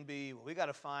 It shouldn't be, well, we got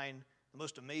to find the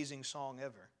most amazing song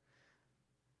ever.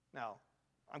 Now,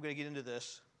 I'm going to get into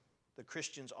this, the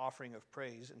Christian's offering of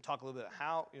praise, and talk a little bit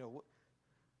how,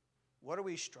 what are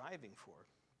we striving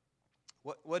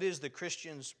for? What is the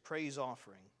Christian's praise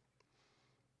offering?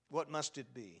 What must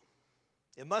it be?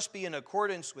 It must be in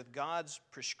accordance with God's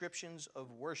prescriptions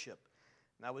of worship.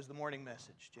 And that was the morning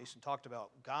message. Jason talked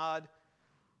about God,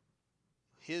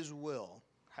 His will,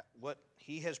 what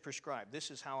He has prescribed. This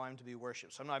is how I'm to be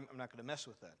worshipped. So I'm not going to mess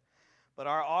with that. But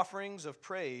our offerings of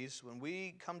praise, when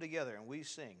we come together and we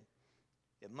sing,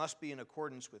 it must be in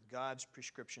accordance with God's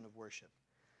prescription of worship.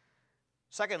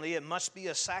 Secondly, it must be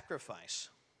a sacrifice.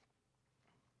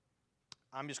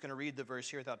 I'm just going to read the verse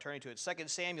here without turning to it. 2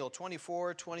 Samuel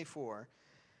 24:24.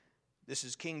 This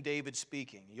is King David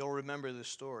speaking. You'll remember this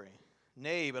story.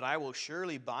 Nay, but I will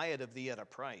surely buy it of thee at a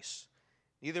price.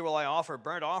 Neither will I offer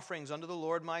burnt offerings unto the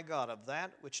Lord my God of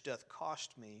that which doth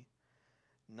cost me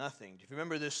nothing. Do you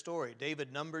remember this story?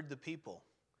 David numbered the people,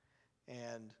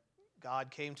 and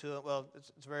God came to him. Well,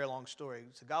 it's a very long story.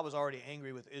 So God was already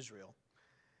angry with Israel.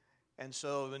 And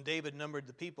so when David numbered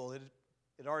the people, it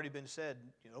had already been said,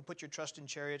 don't put your trust in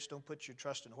chariots, don't put your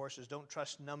trust in horses, don't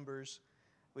trust numbers.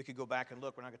 We could go back and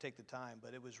look. We're not going to take the time.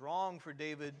 But it was wrong for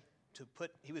David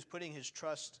he was putting his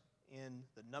trust in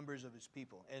the numbers of his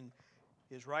people. And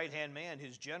his right-hand man,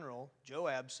 his general,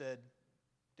 Joab, said,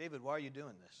 David, why are you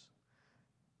doing this?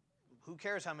 Who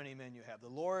cares how many men you have? The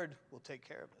Lord will take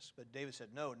care of us. But David said,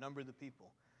 no, number the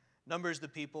people. Numbers the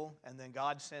people, and then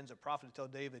God sends a prophet to tell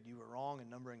David, you were wrong in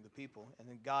numbering the people. And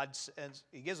then God sends,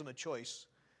 he gives him a choice.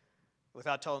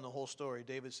 Without telling the whole story,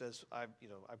 David says, I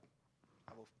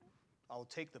will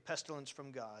take the pestilence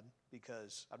from God,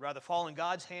 because I'd rather fall in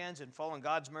God's hands and fall in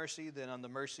God's mercy than on the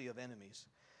mercy of enemies.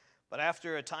 But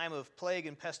after a time of plague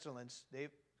and pestilence,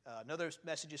 another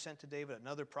message is sent to David.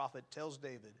 Another prophet tells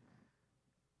David,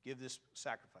 give this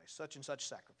sacrifice, such and such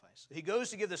sacrifice. He goes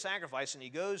to give the sacrifice, and he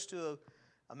goes to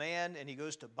a man, and he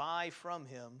goes to buy from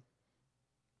him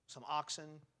some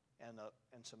oxen and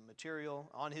some material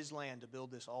on his land to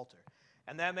build this altar.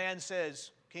 And that man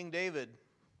says, King David,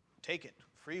 take it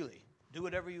freely. Do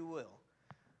whatever you will.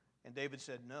 And David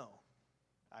said, no,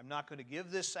 I'm not going to give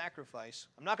this sacrifice.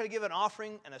 I'm not going to give an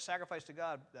offering and a sacrifice to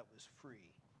God that was free.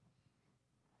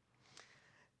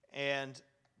 And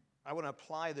I want to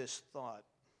apply this thought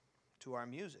to our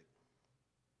music.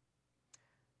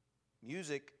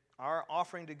 Music, our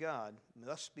offering to God,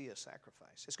 must be a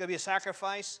sacrifice. It's going to be a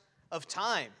sacrifice of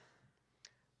time.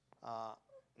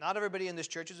 Not everybody in this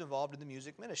church is involved in the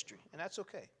music ministry, and that's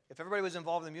okay. If everybody was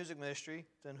involved in the music ministry,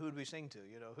 then who would we sing to?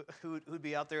 Who'd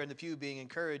be out there in the pew being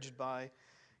encouraged by,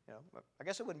 I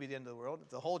guess it wouldn't be the end of the world. If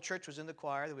the whole church was in the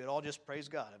choir, then we'd all just praise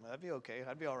God. That'd be okay.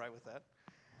 I'd be all right with that.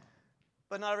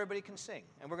 But not everybody can sing,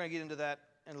 and we're going to get into that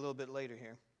in a little bit later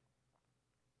here.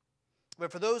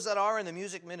 But for those that are in the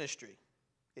music ministry,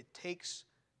 it takes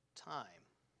time.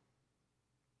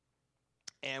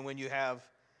 And when you have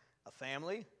a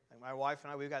family, like my wife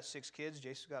and I, we've got 6 kids.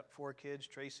 Jason's got 4 kids.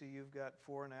 Tracy, you've got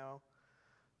 4 now.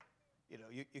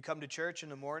 You come to church in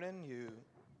the morning, you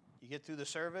get through the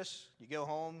service, you go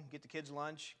home, get the kids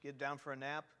lunch, get down for a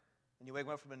nap, and you wake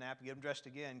them up from a nap, you get them dressed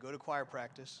again, go to choir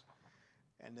practice,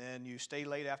 and then you stay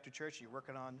late after church, you're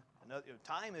working on another.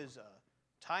 Time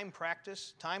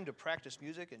to practice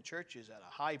music in church is at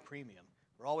a high premium.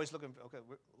 We're always looking for, okay,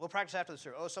 we'll practice after the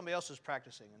service. Oh, somebody else is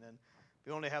practicing, and then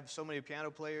we only have so many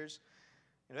piano players.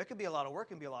 It can be a lot of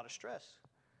work and be a lot of stress.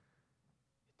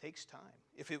 It takes time.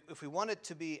 If we want it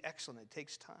to be excellent, it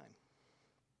takes time.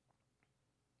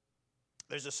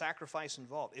 There's a sacrifice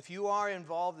involved. If you are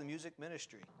involved in music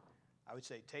ministry, I would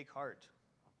say take heart.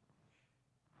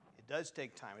 It does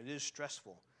take time. It is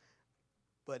stressful.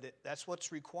 But that's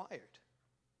what's required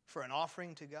for an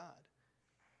offering to God.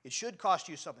 It should cost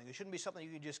you something. It shouldn't be something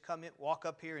you can just come in, walk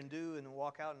up here and do, and then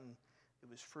walk out and it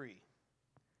was free.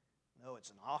 No, it's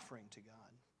an offering to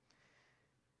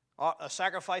God. A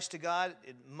sacrifice to God,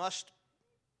 it must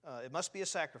be a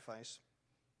sacrifice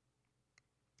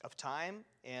of time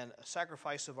and a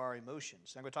sacrifice of our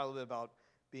emotions. I'm going to talk a little bit about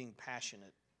being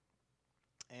passionate.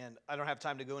 And I don't have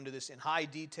time to go into this in high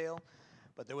detail,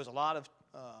 but there was a lot of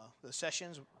the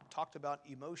sessions talked about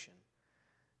emotion.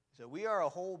 So we are a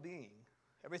whole being.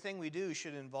 Everything we do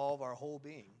should involve our whole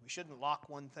being. We shouldn't lock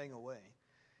one thing away.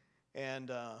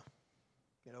 And,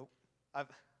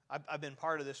 I've been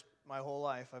part of this my whole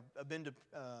life. I've been to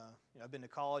I've been to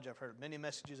college. I've heard many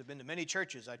messages. I've been to many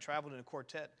churches. I traveled in a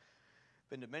quartet.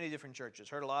 Been to many different churches.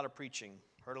 Heard a lot of preaching.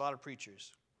 Heard a lot of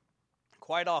preachers.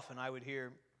 Quite often, I would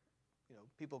hear,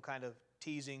 people kind of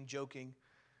teasing, joking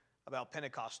about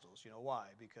Pentecostals. Why?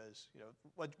 Because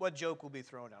what joke will be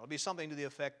thrown out? It'll be something to the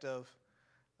effect of,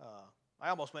 I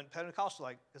almost went Pentecostal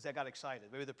because I got excited.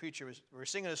 Maybe the preacher we were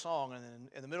singing a song, and then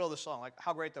in the middle of the song, like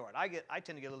 "How Great Thou Art." I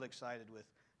tend to get a little excited with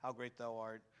 "How Great Thou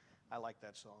Art." I like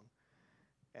that song,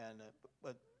 and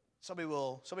but somebody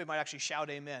might actually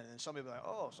shout "Amen," and then somebody will be like,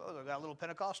 "Oh, so they got a little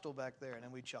Pentecostal back there," and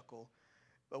then we chuckle.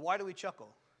 But why do we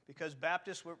chuckle? Because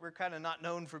Baptists, we're kind of not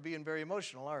known for being very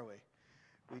emotional, are we?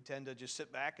 We tend to just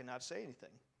sit back and not say anything.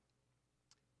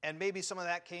 And maybe some of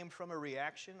that came from a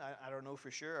reaction. I don't know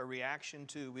for sure. A reaction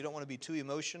to we don't want to be too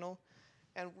emotional,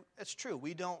 and it's true.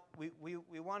 We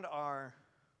want our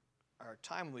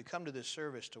time when we come to this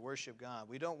service to worship God.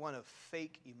 We don't want to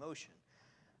fake emotion.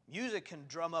 Music can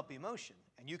drum up emotion,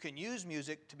 and you can use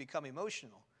music to become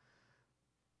emotional.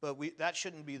 But that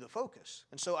shouldn't be the focus.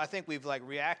 And so I think we've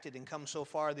reacted and come so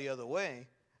far the other way.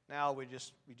 Now we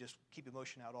just keep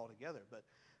emotion out altogether. But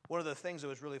one of the things that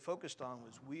was really focused on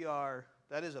was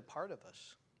that is a part of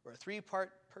us. We're a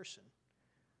three-part person: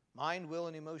 mind, will,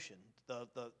 and emotion.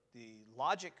 The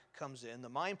logic comes in, the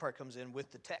mind part comes in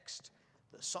with the text.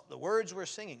 The words we're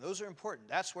singing, those are important.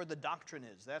 That's where the doctrine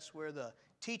is. That's where the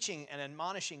teaching and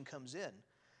admonishing comes in.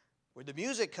 Where the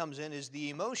music comes in is the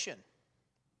emotion.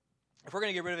 If we're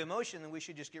going to get rid of emotion, then we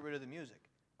should just get rid of the music.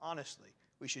 Honestly,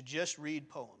 we should just read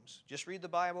poems. Just read the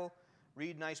Bible,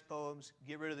 read nice poems,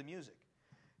 get rid of the music.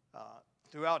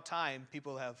 Throughout time,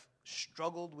 people have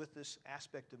struggled with this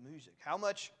aspect of music. How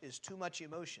much is too much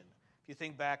emotion? If you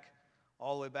think back,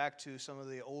 all the way back to some of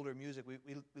the older music, we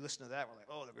listen to that, we're like,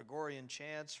 oh, the Gregorian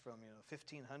chants from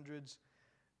 1500s.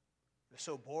 They're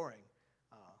so boring.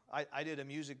 I did a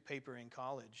music paper in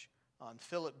college on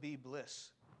Philip B.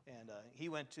 Bliss. And he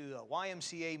went to a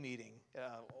YMCA meeting.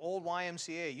 Old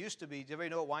YMCA used to be, does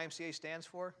everybody know what YMCA stands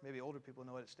for? Maybe older people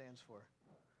know what it stands for.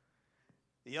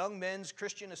 The Young Men's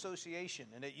Christian Association.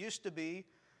 And it used to be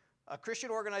a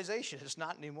Christian organization. It's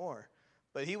not anymore.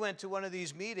 But he went to one of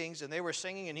these meetings, and they were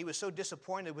singing, and he was so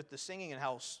disappointed with the singing and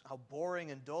how boring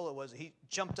and dull it was. He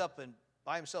jumped up and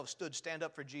by himself stand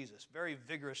up for Jesus very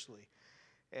vigorously.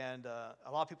 And a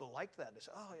lot of people liked that. They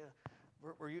said, oh,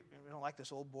 yeah, we don't like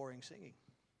this old boring singing.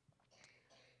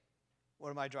 What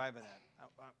am I driving at?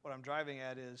 What I'm driving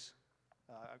at is,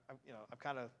 I've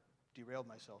kind of derailed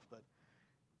myself, but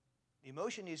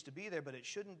emotion needs to be there, but it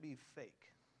shouldn't be fake.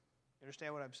 You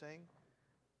understand what I'm saying?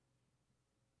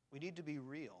 We need to be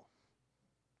real.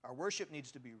 Our worship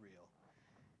needs to be real.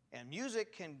 And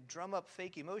music can drum up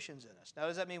fake emotions in us. Now,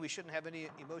 does that mean we shouldn't have any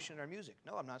emotion in our music?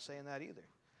 No, I'm not saying that either.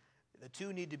 The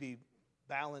two need to be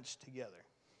balanced together.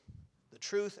 The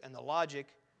truth and the logic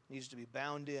needs to be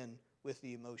bound in with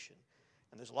the emotion.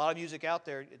 And there's a lot of music out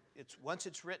there. Once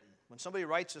it's written, when somebody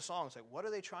writes a song, it's like, what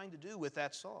are they trying to do with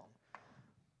that song?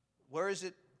 Where is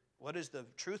it? What is the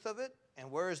truth of it? And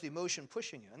where is the emotion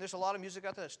pushing you? And there's a lot of music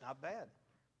out there that's not bad,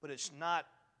 but it's not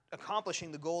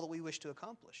accomplishing the goal that we wish to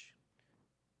accomplish.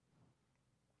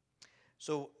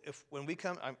 So when we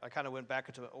come, I kind of went back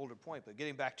into an older point, but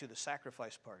getting back to the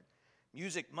sacrifice part,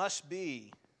 music must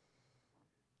be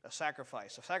a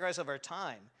sacrifice of our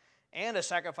time, and a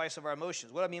sacrifice of our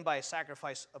emotions. What do I mean by a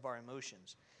sacrifice of our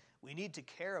emotions? We need to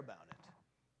care about it.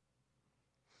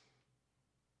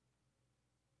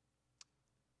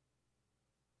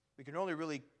 We can only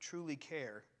really truly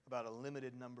care about a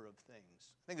limited number of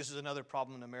things. I think this is another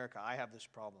problem in America. I have this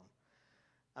problem.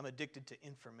 I'm addicted to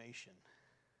information.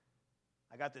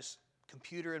 I got this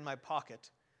computer in my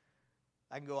pocket.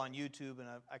 I can go on YouTube and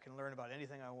I can learn about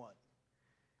anything I want.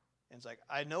 And it's like,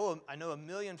 I know a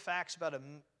million facts about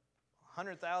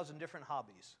 100,000 different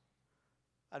hobbies.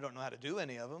 I don't know how to do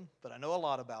any of them, but I know a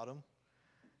lot about them.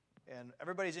 And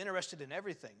everybody's interested in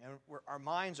everything. And our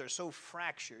minds are so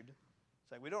fractured.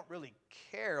 It's like we don't really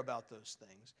care about those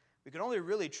things. We can only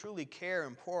really truly care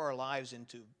and pour our lives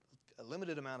into a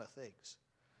limited amount of things.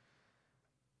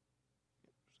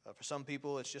 For some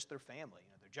people, it's just their family,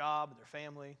 their job, their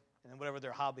family, and then whatever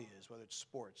their hobby is, whether it's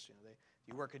sports.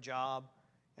 You work a job,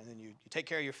 and then you take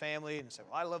care of your family, and say,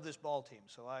 well, I love this ball team,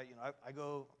 so I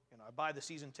go, I buy the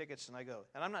season tickets, and I go.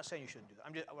 And I'm not saying you shouldn't do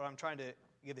that. What I'm trying to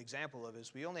give an example of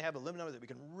is we only have a limited number that we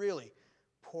can really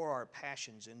pour our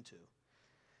passions into.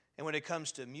 And when it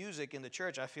comes to music in the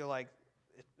church, I feel like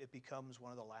it becomes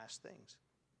one of the last things.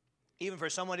 Even for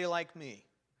somebody like me,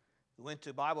 who went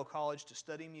to Bible college to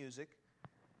study music,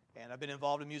 and I've been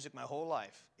involved in music my whole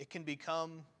life. It can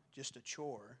become just a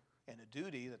chore and a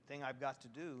duty, the thing I've got to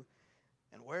do,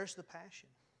 and where's the passion?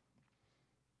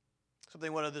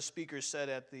 Something one of the speakers said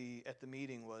at the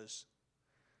meeting was,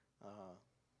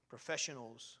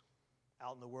 professionals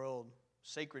out in the world,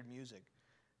 sacred music,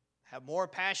 have more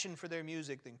passion for their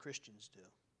music than Christians do.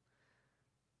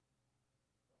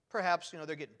 Perhaps,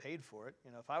 they're getting paid for it.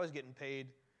 If I was getting paid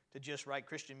to just write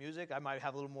Christian music, I might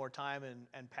have a little more time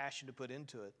and passion to put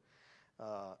into it.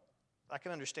 I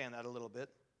can understand that a little bit.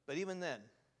 But even then,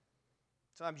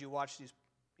 sometimes you watch these,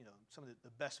 some of the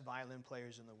best violin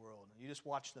players in the world, and you just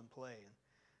watch them play. And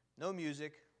no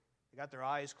music, they got their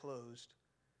eyes closed,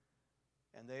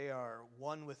 and they are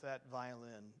one with that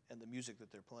violin and the music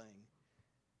that they're playing,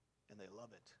 and they love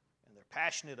it, and they're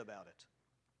passionate about it.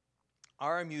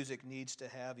 Our music needs to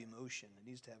have emotion. It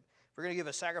needs to have, if we're going to give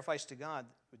a sacrifice to God,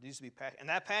 it needs to be passion. And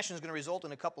that passion is going to result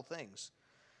in a couple things.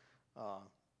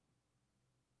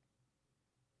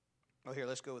 Here,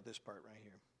 let's go with this part right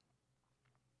here.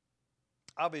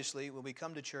 Obviously, when we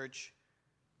come to church,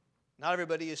 not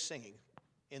everybody is singing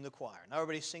in the choir. Not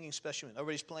everybody's singing special. Not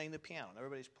everybody's playing the piano. Not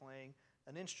everybody's playing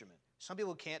an instrument. Some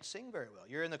people can't sing very well.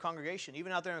 You're in the congregation.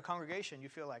 Even out there in the congregation, you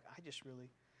feel like, I just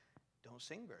really don't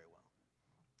sing very well.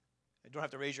 You don't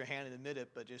have to raise your hand and admit it,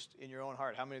 but just in your own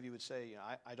heart, how many of you would say,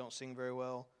 I don't sing very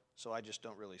well, so I just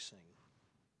don't really sing?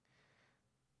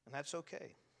 And that's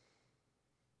okay.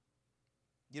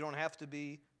 You don't have to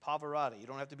be Pavarotti. You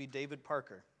don't have to be David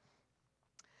Parker.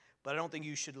 But I don't think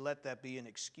you should let that be an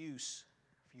excuse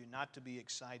for you not to be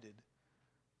excited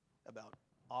about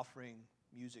offering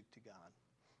music to God.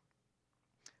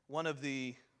 One of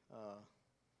the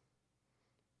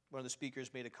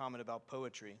speakers made a comment about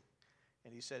poetry,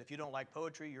 and he said, if you don't like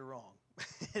poetry, you're wrong.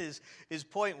 His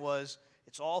point was,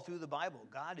 it's all through the Bible.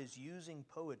 God is using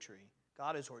poetry.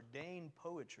 God has ordained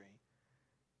poetry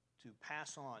to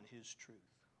pass on His truth.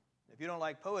 If you don't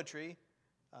like poetry,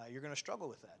 you're going to struggle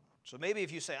with that. So maybe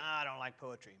if you say, I don't like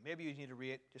poetry, maybe you need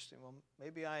to just say, well,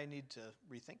 maybe I need to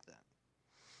rethink that.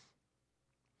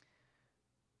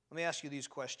 Let me ask you these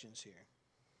questions here.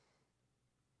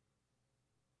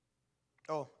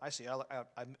 Oh, I see.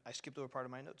 I skipped over part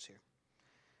of my notes here.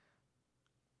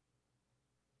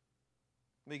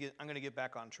 I'm going to get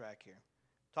back on track here.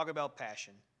 Talk about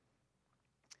passion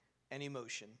and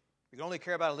emotion. We can only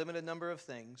care about a limited number of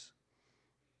things,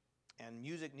 and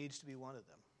music needs to be one of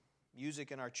them.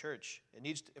 Music in our church. It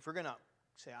needs to, if we're going to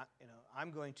say,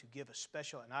 I'm going to give a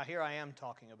special, and now here I am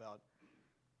talking about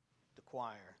the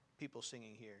choir, people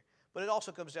singing here. But it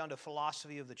also comes down to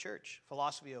philosophy of the church,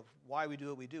 philosophy of why we do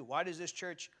what we do. Why does this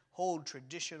church hold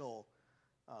traditional,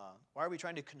 why are we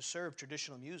trying to conserve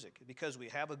traditional music? Because we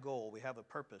have a goal, we have a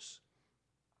purpose.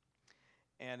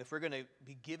 And if we're going to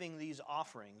be giving these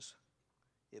offerings,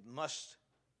 it must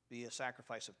be a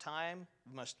sacrifice of time.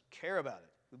 We must care about it.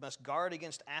 We must guard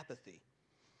against apathy,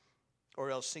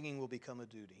 or else singing will become a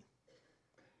duty.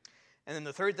 And then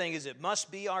the third thing is it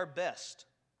must be our best.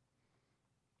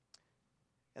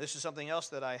 And this is something else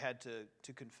that I had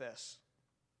to confess.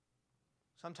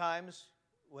 Sometimes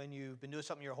when you've been doing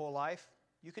something your whole life,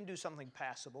 you can do something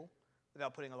passable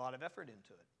without putting a lot of effort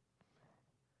into it.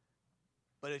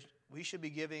 But we should be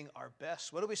giving our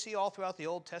best. What do we see all throughout the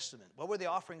Old Testament? What were the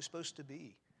offerings supposed to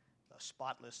be? A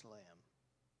spotless lamb.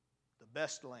 The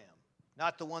best lamb.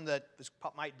 Not the one that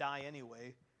might die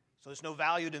anyway, so there's no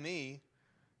value to me,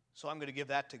 so I'm going to give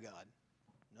that to God.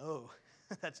 No.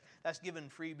 That's giving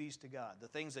freebies to God, the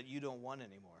things that you don't want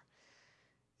anymore.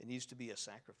 It needs to be a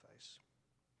sacrifice.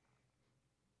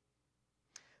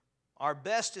 Our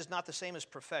best is not the same as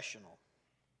professional.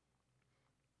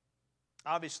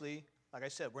 Obviously, like I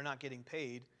said, we're not getting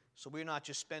paid, so we're not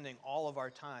just spending all of our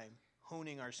time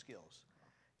honing our skills.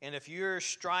 And if you're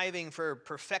striving for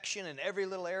perfection in every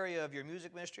little area of your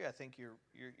music ministry, I think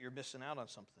you're missing out on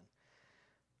something.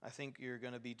 I think you're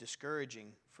going to be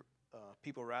discouraging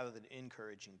people rather than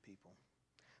encouraging people.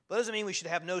 But that doesn't mean we should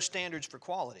have no standards for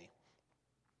quality.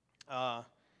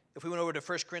 If we went over to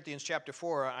 1 Corinthians chapter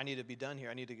 4, I need to be done here.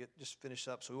 I need to just finish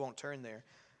up, so we won't turn there.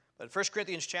 But 1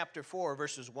 Corinthians chapter 4,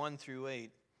 verses 1 through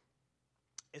 8,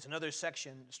 is another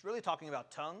section. It's really talking about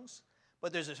tongues,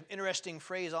 but there's an interesting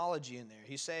phraseology in there.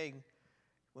 He's saying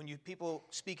when people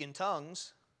speak in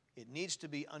tongues, it needs to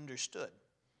be understood,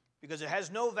 because it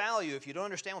has no value if you don't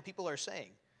understand what people are saying.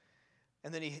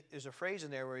 And then there's a phrase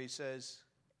in there where he says,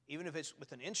 even if it's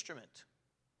with an instrument,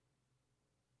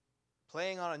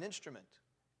 playing on an instrument,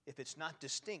 if it's not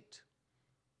distinct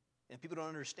and people don't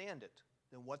understand it,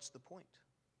 then what's the point?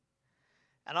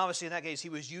 And obviously in that case, he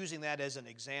was using that as an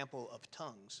example of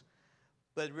tongues.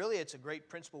 But really, it's a great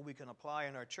principle we can apply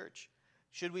in our church.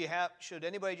 Should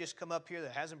anybody just come up here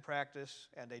that hasn't practiced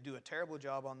and they do a terrible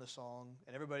job on the song,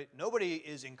 and nobody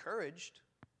is encouraged?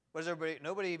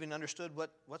 Nobody even understood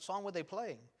what song were they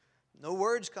playing? No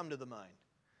words come to the mind.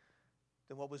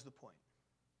 Then what was the point?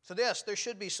 So yes, there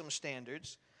should be some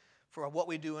standards for what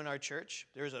we do in our church.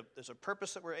 There's a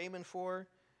purpose that we're aiming for.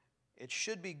 It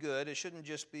should be good. It shouldn't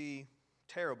just be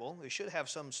terrible. It should have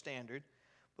some standard.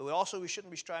 But we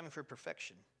shouldn't be striving for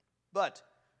perfection. But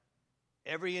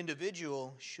every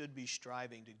individual should be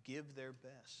striving to give their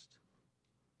best.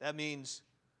 That means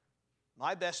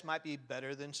my best might be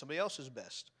better than somebody else's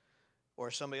best,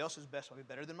 or somebody else's best might be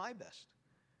better than my best.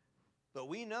 But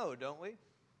we know, don't we?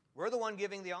 We're the one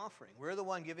giving the offering. We're the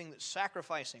one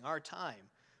sacrificing our time.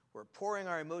 We're pouring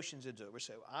our emotions into it. We're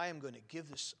saying, I am going to give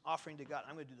this offering to God.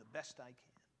 I'm going to do the best I can.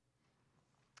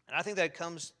 And I think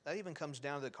that even comes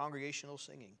down to the congregational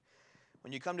singing.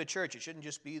 When you come to church, it shouldn't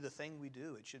just be the thing we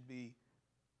do. It should be,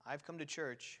 I've come to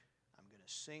church, I'm going to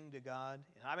sing to God.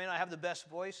 And I may not have the best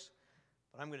voice,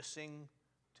 but I'm going to sing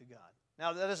to God.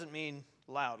 Now, that doesn't mean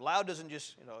loud. Loud doesn't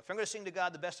just, if I'm going to sing to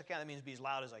God the best I can, that means be as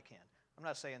loud as I can. I'm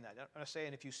not saying that. I'm not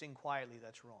saying if you sing quietly,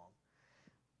 that's wrong.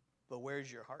 But where's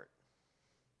your heart?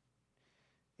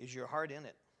 Is your heart in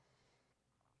it?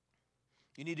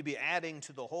 You need to be adding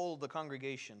to the whole of the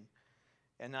congregation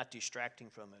and not distracting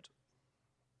from it.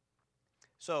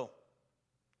 So,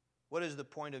 what is the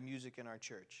point of music in our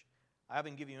church? I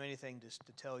haven't given you anything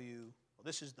to tell you, well,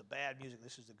 this is the bad music,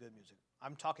 this is the good music.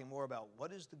 I'm talking more about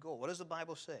what is the goal? What does the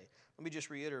Bible say? Let me just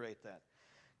reiterate that.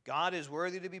 God is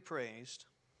worthy to be praised.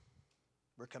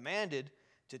 We're commanded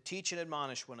to teach and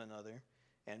admonish one another,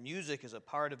 and music is a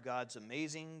part of God's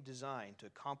amazing design to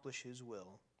accomplish His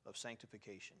will of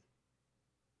sanctification.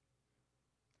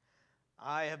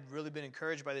 I have really been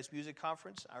encouraged by this music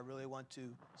conference. I really want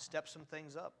to step some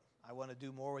things up. I want to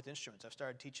do more with instruments. I've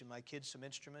started teaching my kids some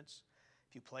instruments.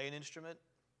 If you play an instrument,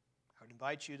 I would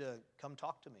invite you to come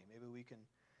talk to me. Maybe we can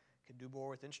do more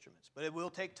with instruments. But it will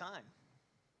take time.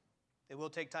 It will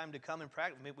take time to come and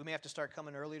practice. We may have to start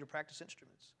coming early to practice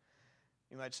instruments.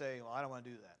 You might say, well, I don't want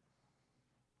to do that.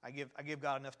 I give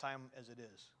God enough time as it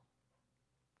is.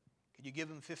 Could you give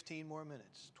Him 15 more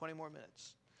minutes, 20 more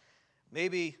minutes?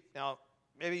 Maybe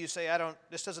you say,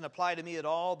 this doesn't apply to me at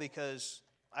all because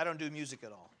I don't do music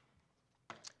at all.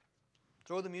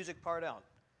 Throw the music part out.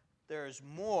 There is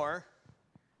more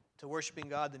to worshiping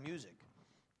God than music.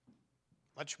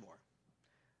 Much more.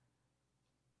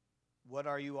 What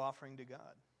are you offering to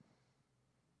God?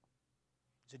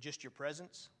 Is it just your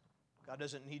presence? God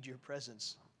doesn't need your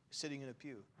presence sitting in a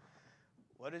pew.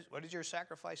 What is your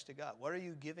sacrifice to God? What are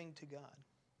you giving to God?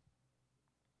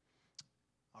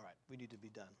 All right, we need to be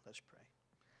done. Let's pray.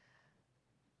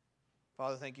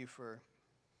 Father, thank you for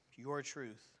your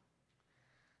truth.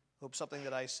 Hope something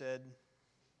that I said,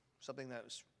 something that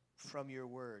was from your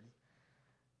word,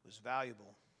 was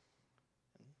valuable.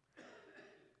 And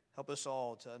help us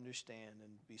all to understand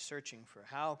and be searching for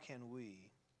how can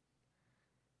we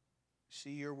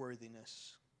see your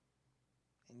worthiness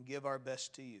and give our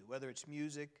best to you, whether it's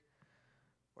music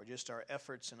or just our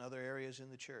efforts in other areas in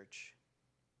the church.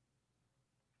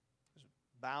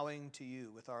 Bowing to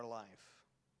you with our life.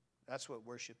 That's what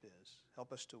worship is.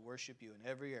 Help us to worship you in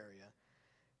every area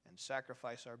and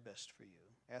sacrifice our best for you.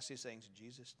 I ask these things in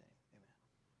Jesus' name.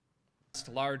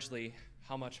 Amen. Largely,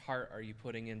 how much heart are you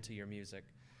putting into your music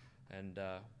and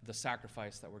the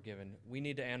sacrifice that we're given? We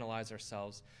need to analyze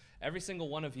ourselves. Every single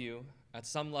one of you, at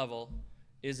some level,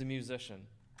 is a musician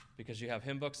because you have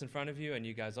hymn books in front of you and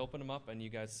you guys open them up and you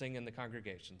guys sing in the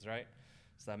congregations, right?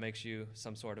 So that makes you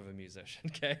some sort of a musician,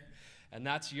 okay? And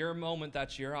that's your moment,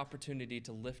 that's your opportunity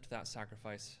to lift that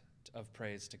sacrifice of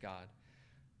praise to God.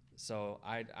 So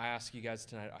I ask you guys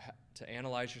tonight to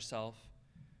analyze yourself.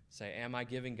 Say, am I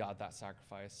giving God that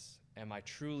sacrifice? Am I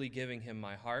truly giving Him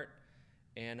my heart?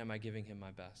 And am I giving Him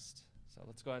my best? So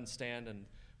let's go ahead and stand, and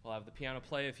we'll have the piano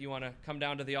play. If you want to come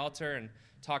down to the altar and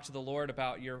talk to the Lord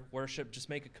about your worship, just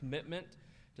make a commitment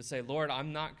to say, Lord,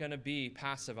 I'm not going to be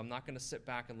passive. I'm not going to sit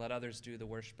back and let others do the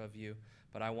worship of you,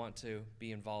 but I want to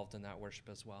be involved in that worship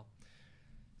as well.